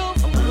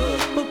myself,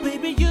 but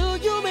baby,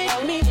 you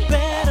make me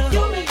better.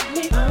 You make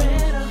me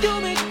better. You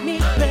make me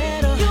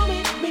better. You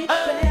make me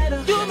better.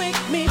 You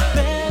make me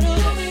better.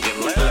 You make me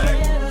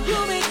better.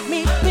 You make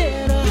me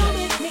better. You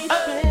make me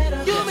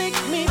better. You make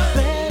me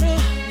better.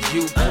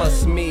 You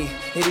plus me,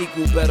 it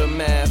equal better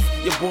math.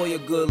 Your boy a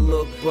good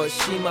look, but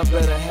she my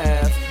better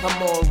half.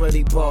 I'm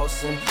already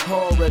bossing,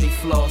 already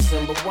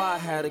flossing, but why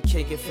have a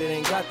cake if it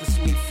ain't got the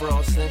sweet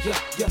frosting?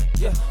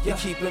 Yeah. You're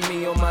keeping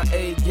me on my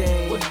A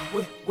game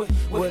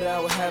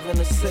without having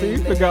to say. So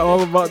you forgot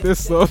all about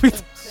this song.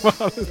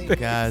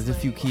 Guys,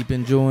 if you keep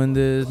enjoying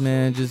this,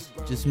 man,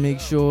 just make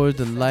sure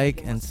to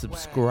like and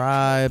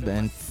subscribe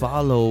and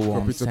follow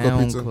on Pizza,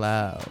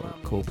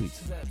 SoundCloud. Cold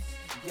Pizza.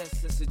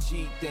 Yes, it's a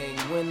G thing.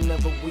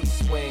 Whenever we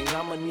swing,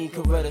 I'ma need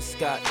Coretta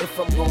Scott if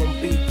I'm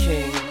gonna be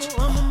king.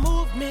 I'm a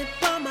movement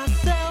by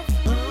myself,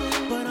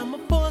 but I'm a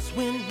force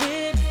when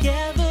we're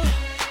together.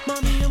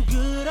 Mommy, I'm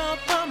good all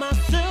by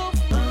myself,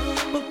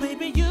 but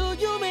baby,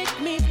 you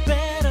make me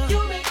better.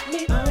 You make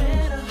me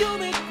better. You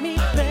make me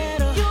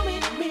better. You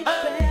make me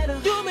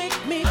better. You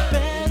make me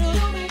better.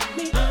 You make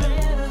me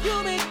better.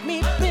 You make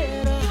me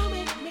better. You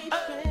make me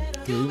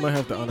better. Yeah, we might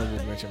have to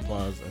honorable mention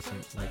Plies. I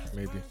think like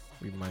maybe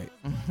we might.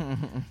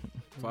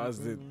 Plies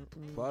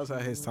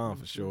had his time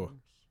for sure.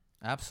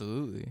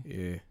 Absolutely.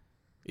 Yeah.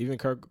 Even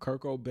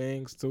Kirko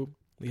Bangs too.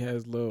 He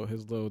has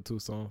his little 2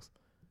 songs.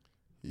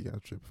 He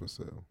got Trip for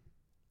sale.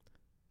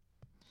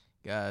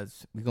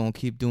 Guys, we're going to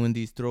keep doing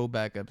these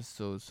throwback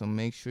episodes, so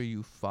make sure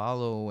you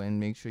follow and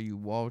make sure you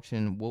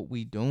watching what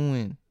we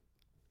doing.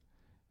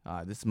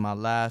 This is my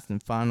last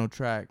and final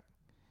track,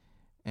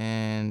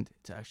 and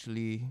it's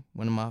actually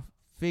one of my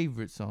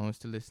favorite songs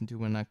to listen to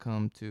when I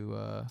come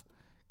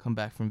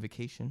back from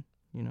vacation,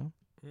 you know?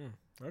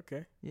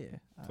 Okay. Yeah.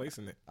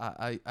 Placing it.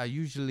 I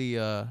usually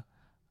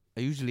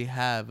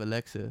have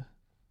Alexa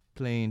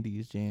playing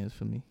these jams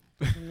for me.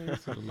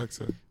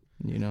 Alexa.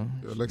 You know,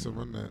 Yo, Alexa,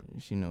 run that.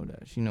 She know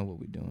that. She know what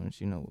we doing.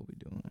 She know what we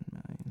doing,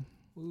 man.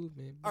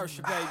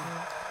 Ursha, baby.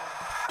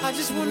 I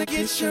just wanna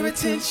get your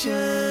attention.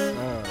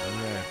 Oh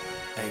man.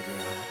 Hey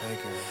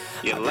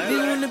girl. You I let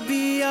really it. wanna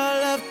be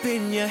all up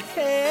in your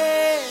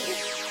head.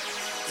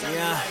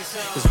 Yeah.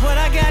 Cause what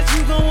I got,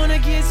 you gon' wanna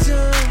get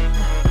some.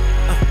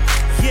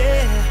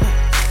 Yeah.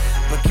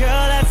 But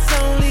girl, that's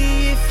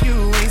only if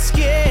you ain't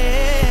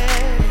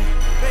scared.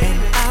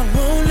 And I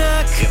won't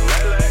knock. You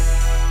let it.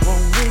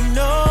 Won't ring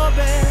no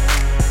bell.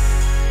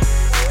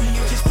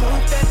 You just put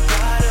that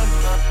bottom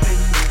up in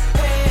the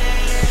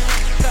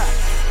air.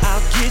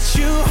 I'll get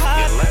you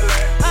hot. You let it.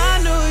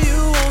 I know you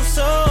want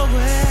so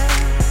well.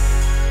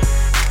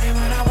 And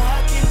when I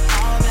walk in,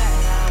 all that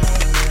I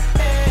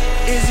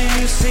want is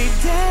you say,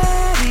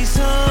 Daddy's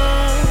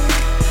home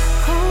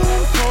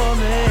for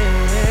me.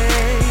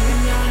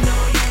 And I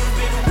know you've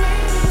been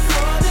waiting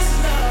for this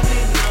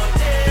loving all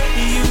day.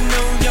 You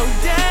know your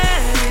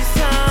daddy's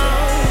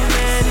home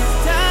and it's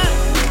time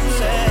to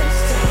sex.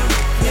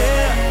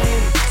 Yeah,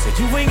 so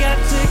you ain't got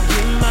to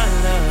give my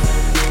love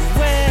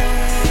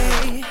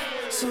away.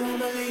 So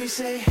my lady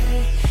say,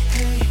 hey,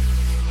 hey,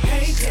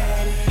 hey,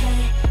 daddy.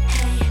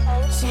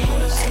 So my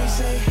lady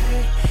say,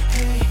 hey,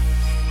 hey,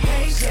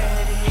 hey,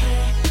 daddy.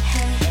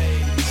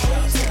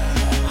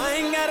 I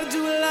ain't gotta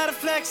do a lot of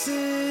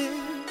flexing.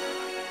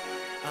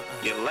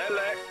 You let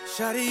it.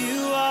 Shawty,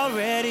 you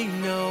already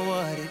know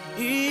what it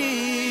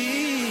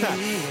is.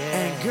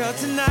 And girl,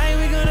 tonight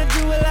we gonna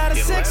do a lot of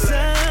You let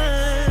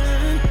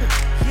sexing.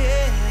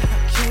 Yeah,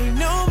 can't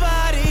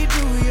nobody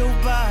do your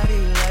body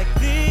like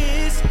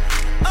this.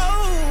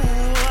 Oh,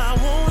 I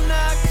won't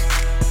knock,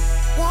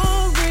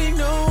 won't ring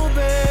no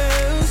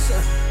bells.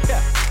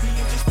 Yeah,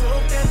 you just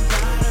broke that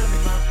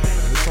bottom up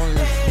This song is.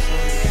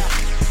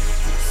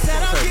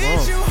 said I'll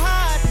get you hot.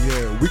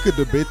 Yeah, we could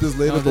debate this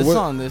later, No, but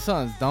what? this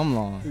song's dumb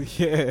long.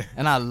 Yeah.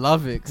 And I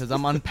love it because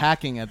I'm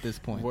unpacking at this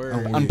point.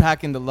 Word. I'm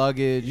Unpacking the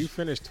luggage. You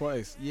finished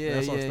twice. Yeah,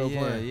 That song's still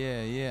playing.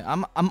 yeah.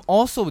 I'm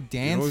also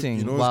dancing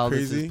you know what's while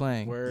this crazy? is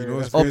playing. Word. You know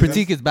what's Oh,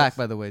 crazy? Pratik is back,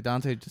 by the way.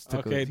 Dante just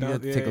took Okay, he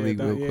had to take a leak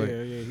real quick.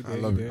 Yeah, he did, I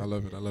he love it. did. I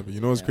love it.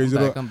 You know what's Yeah, crazy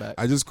I'm though? back.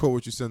 I just caught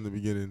what you said in the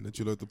beginning that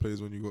you love to play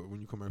when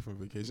you come back from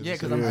vacation. Yeah,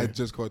 'cause So I'm- I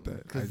just caught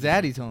that. Cause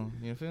Zaddy's home.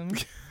 You feel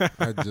me?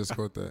 I just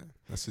caught that.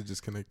 That shit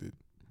just connected.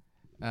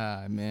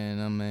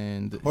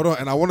 Man. Hold on,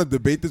 and I want to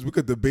debate this. We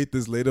could debate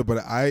this later, but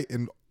I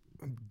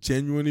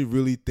genuinely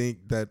really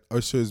think that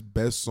Usher's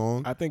best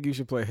song. I think you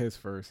should play his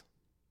first.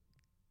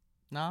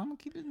 Nah, I'm gonna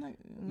keep it.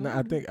 No,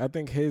 I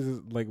think his is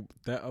like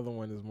that other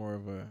one is more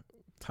of a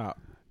top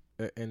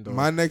indoor.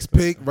 My next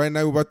pick right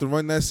now, we're about to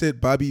run that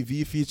shit. Bobby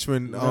V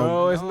featuring.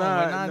 No, it's No,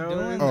 not. we're not No,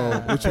 doing it's Oh,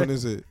 that. which one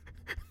is it?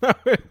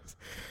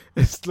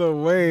 it's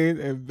Lil Wayne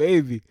and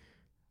Baby.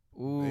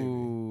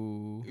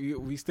 Ooh.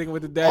 We sticking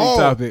with the daddy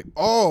topic.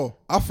 Oh,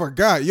 I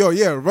forgot. Yo,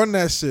 yeah, run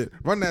that shit.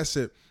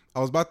 I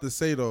was about to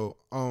say though,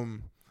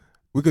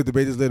 we could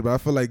debate this later, but I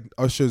feel like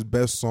Usher's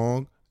best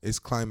song is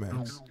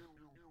Climax.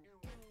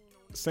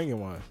 Singing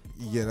one.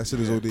 Yeah, that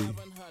shit is OD.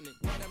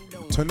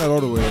 Turn that all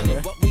the way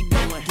up. What we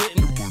doing,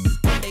 hitting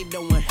they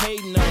doing,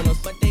 hating on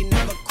us, but they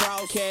never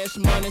cross. Cash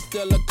money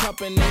still a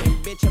company,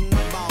 and bitch, I'm the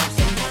boss.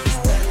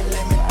 Stunning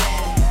like my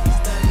daddy,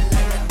 stunning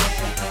like my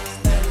daddy,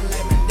 stunning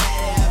like my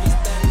daddy, I be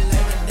stunning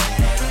like my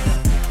daddy.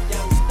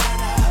 Young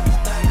stunner, I be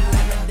stunning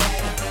like my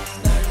daddy,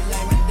 stunning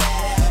like my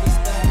daddy, I be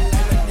stunning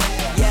like my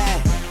daddy. Yeah,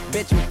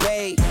 bitch, I'm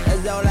paid,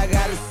 that's all I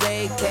gotta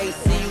say. Can't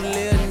see you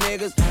little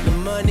niggas, the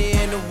money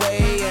in the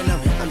way, and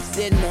I'm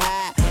sitting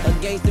high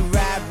against the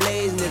ride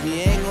blaze, and if you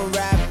ain't gon'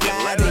 ride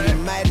fly, then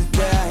you might as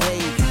well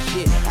hate.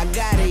 Shit, I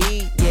gotta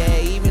eat, yeah,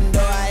 even though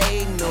I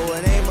ain't know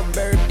it ain't my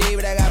birthday,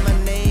 but I got my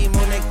name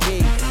on that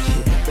cake.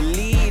 Shit,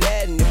 believe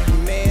that, and if the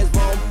mans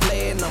won't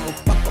play, and I'ma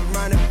fuck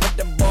around and put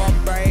the ball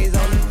brains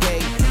on the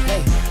gate.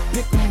 Hey,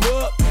 pick 'em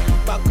up,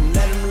 fuck 'em,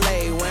 let 'em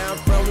lay. Where I'm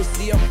from, we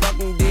see a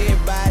fucking dead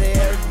body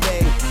every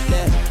day.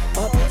 That's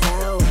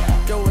uptown,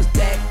 throw a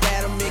stack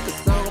at 'em, make a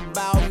song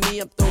about me,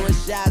 I'm throwing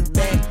shots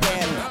back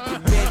at 'em. The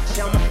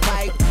bitch on my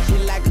pipe, she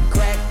like a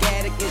crack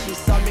addict, and she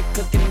saw me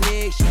cooking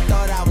eggs, she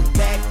thought I was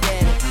back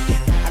at it.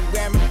 Yeah, I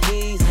grabbed my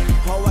keys,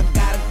 oh I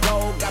gotta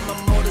go, got my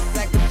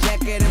motorcycle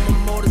jacket and my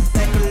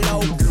motorcycle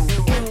logo.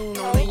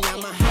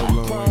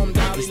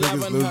 This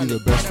nigga's literally the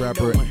best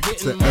rapper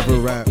to ever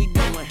rap,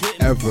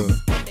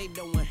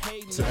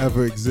 to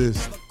ever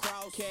exist.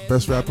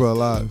 Best rapper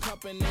alive.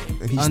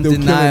 And he's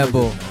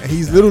Undeniable. Still killing niggas. And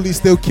he's literally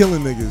still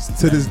killing niggas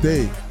to this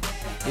day.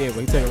 Yeah,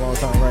 but he take a long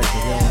time to write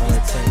because he don't want to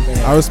write the same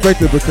thing. I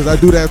respect it because I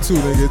do that too,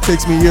 nigga. It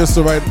takes me years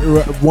to write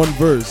one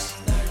verse.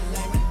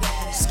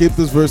 Skip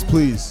this verse,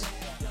 please.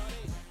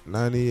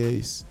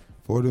 98,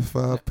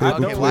 45, paper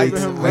don't plates.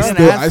 remember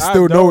him I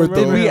still know it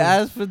though. Did we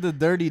ask for the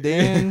Dirty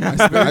Dan?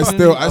 I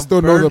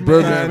still know the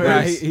Birdman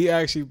verse. He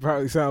actually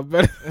probably sounds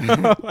better.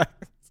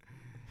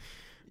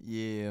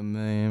 Yeah,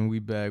 man, we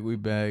back.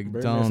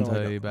 Birdman sound Dante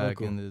like a back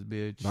uncle. in this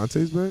bitch.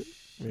 Dante's back?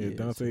 Yeah,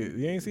 Dante.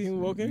 You ain't see him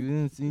walk You in?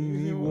 didn't see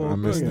me I walk I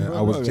missed okay, that. okay.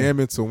 I was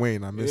jamming to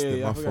Wayne. I missed it.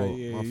 Yeah, My I forgot. fault.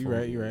 Yeah, My you fault.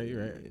 right. You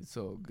right. It's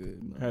all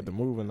good, man. Had to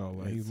move and all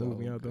that. He was It's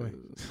moving all out the way.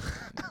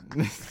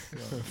 good.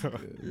 It's all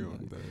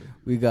good, man.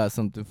 We got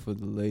something for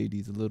the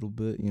ladies a little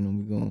bit. You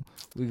know,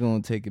 we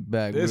gonna take it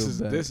back. This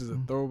real back. is a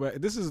throwback.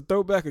 This is a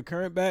throwback, a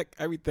current back,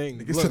 everything.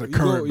 Nigga said Look, a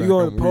current you back, go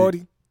to I'm the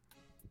party,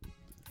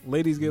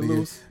 ladies get Nigga,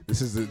 loose.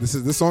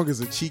 This song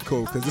is a cheat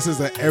code because this is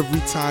a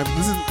every time.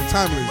 This is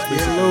timeless. Get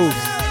basically.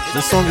 loose.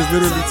 This song is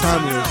literally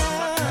timeless.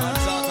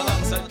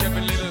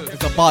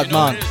 It's a bad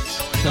man.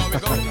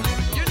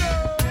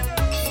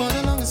 For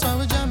the longest while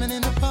we're jamming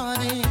in the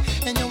party,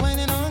 and you're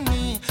whining on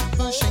me,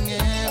 pushing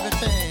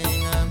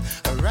everything.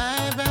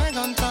 Right back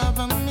on top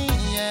of me,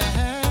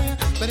 yeah.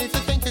 But if you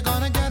think you're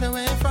gonna get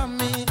away from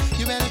me,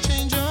 you better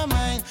change your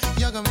mind.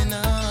 You're going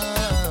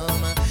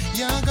home.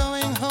 You're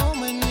going home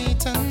with me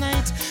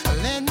tonight.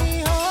 Let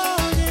me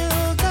hold you,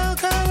 go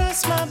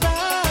caress my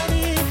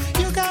body.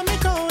 You got me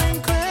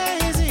going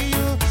crazy.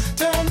 You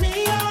turn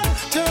me on,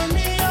 turn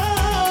me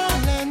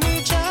on. Let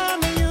me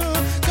charm you,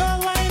 go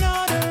wine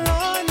all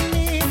around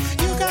me.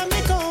 You got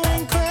me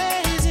going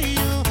crazy.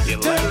 You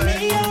turn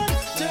me on,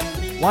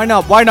 turn me on. Why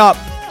not? Why not?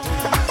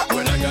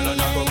 When a girl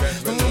and I go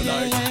get real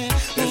tonight,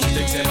 then she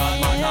thinks a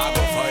bad man I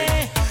go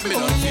fight. Me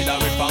don't see that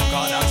with punk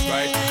on that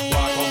sprite.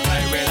 Walk on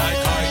play when I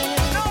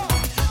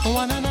kite.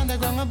 One another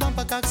ground a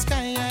bumper cock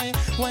sky high,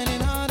 whining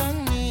hard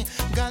on me,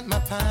 got my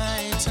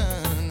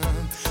python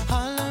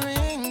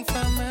hollering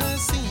for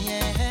mercy,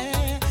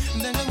 yeah.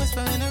 Then I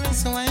whisper in her ear,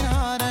 so whine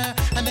harder,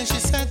 and then she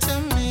said to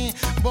me,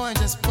 boy,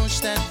 just push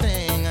that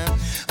thing,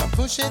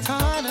 push it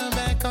harder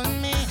back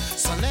on me,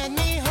 so let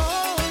me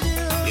hold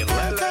you,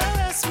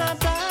 caress my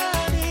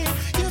body,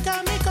 you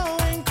got me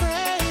going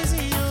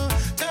crazy, you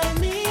turn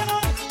me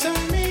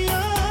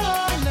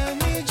on, let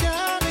me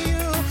jam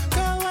you,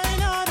 go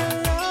wine all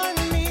around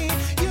me,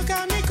 you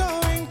got me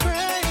going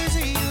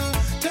crazy, you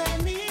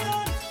turn me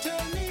on,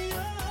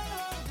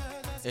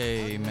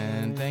 Hey,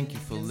 man, thank you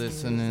for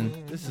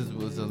listening. This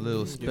was a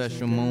little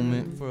special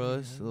moment for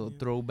us, a little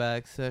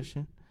throwback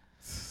session.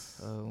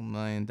 Oh,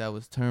 man, that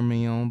was Turn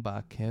Me On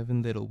by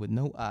Kevin Little with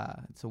no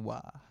I. It's a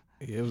Y.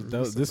 Yeah,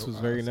 this was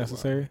very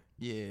necessary.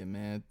 Yeah,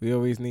 man. We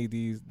always need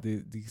these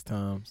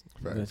times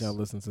that Facts. y'all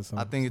listen to some.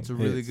 I think it's a some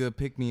really hits. good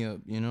pick-me-up,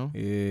 you know?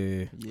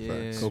 Yeah.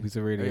 Yeah. Cold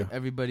Pizza Radio.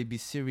 Everybody be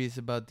serious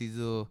about these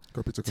little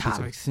Go pizza.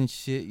 topics and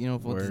shit, you know,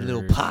 for this Word.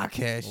 little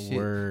podcast shit.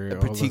 Word. The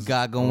All petite those-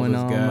 guy all going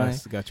those on,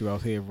 guys man. got you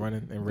out here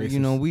running and racing. You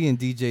know, we in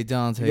DJ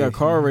Dante. You got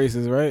car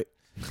races, right?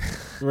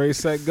 Race,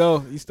 set,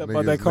 go. You step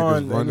out that car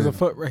and there's a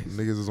foot race.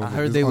 Niggas is on I the-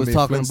 heard it's they on was their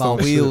talking about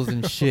Flintstone wheels shit.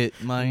 and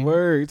shit, man.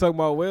 Word. You talking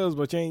about wheels,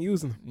 but you ain't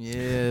using them.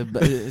 Yeah,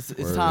 but it's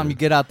Word. time you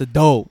get out the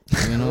door.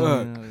 You know,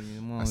 Look.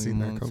 I seen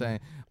that what I'm coming. saying.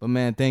 But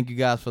man, thank you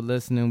guys for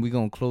listening. We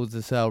gonna close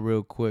this out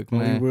real quick,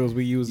 Only man. wheels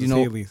we use You is know,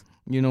 Haley's.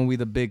 you know we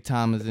the big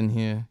timers in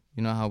here.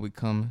 You know how we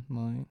coming,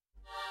 man.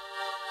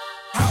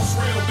 House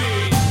real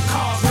big,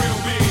 cars real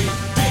big,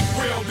 dick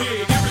real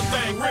big,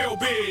 everything real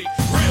big,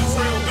 rims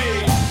real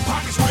big,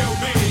 pockets real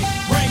big,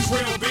 rings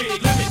real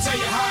big. Let me tell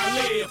you how I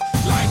live.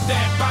 Like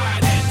that, buy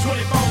that,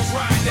 24s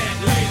ride that.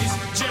 Ladies,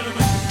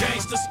 gentlemen,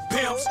 gangsters,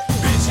 pimps,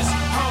 bitches,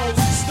 hoes,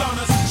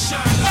 stunners,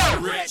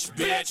 shiners. Rich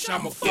bitch,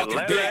 I'm a fucking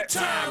big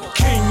time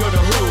king of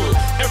the hood.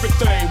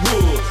 Everything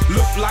wood,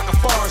 look like a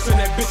forest in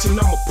that bitch and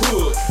I'm a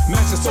pud.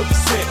 Matching sofa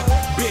set,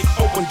 big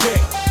open deck,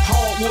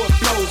 hardwood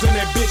flows in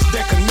that bitch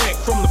that connect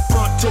from the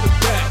front to the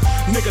back.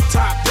 Nigga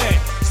top that,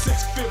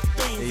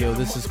 615. Hey yo,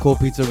 this is Cold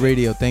Pizza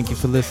Radio. Thank you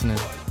for listening.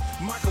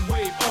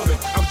 Microwave oven,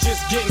 I'm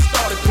just getting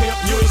started, pimp.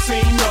 You ain't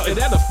seen nothing. Is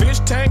that a fish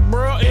tank,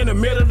 bro, in the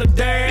middle of the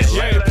dash?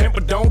 Yeah, pimp,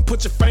 but don't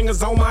put your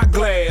fingers on my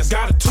glass.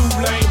 Got a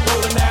 2-lane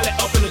bowling alley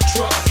up in the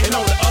truck, and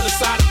on the other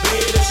side of the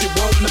bed, if she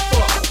wantin' to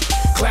fuck.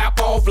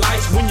 Clap off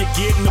lights when you're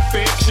getting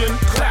affection.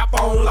 Clap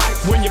on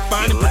lights when you're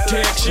finding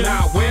protection.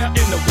 Now, where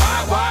in the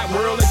wide, wide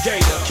world of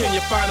Gator can you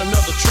find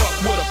another truck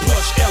with a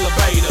plush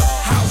elevator?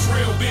 House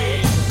real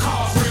big,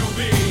 cars real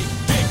big,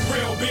 dick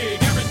real big,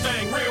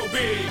 everything real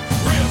big,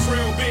 rims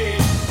real big,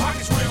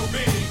 pockets real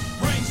big,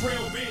 rings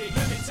real big.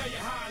 Let me tell you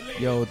how I live.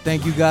 Yo,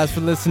 thank you guys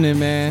for listening,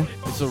 man.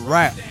 It's a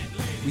wrap.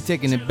 We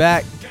taking it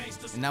back,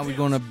 and now we're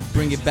gonna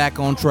bring it back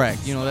on track.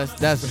 You know,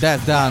 that's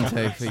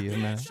Dante for you,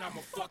 man.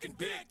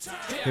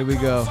 Here we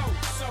go.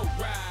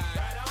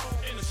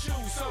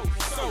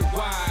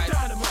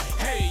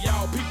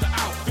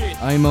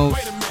 Amos,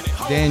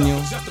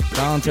 Daniel,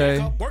 Dante,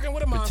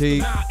 Petit.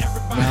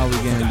 Now we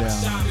getting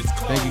down.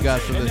 Thank you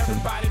guys for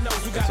listening.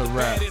 It's a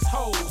wrap.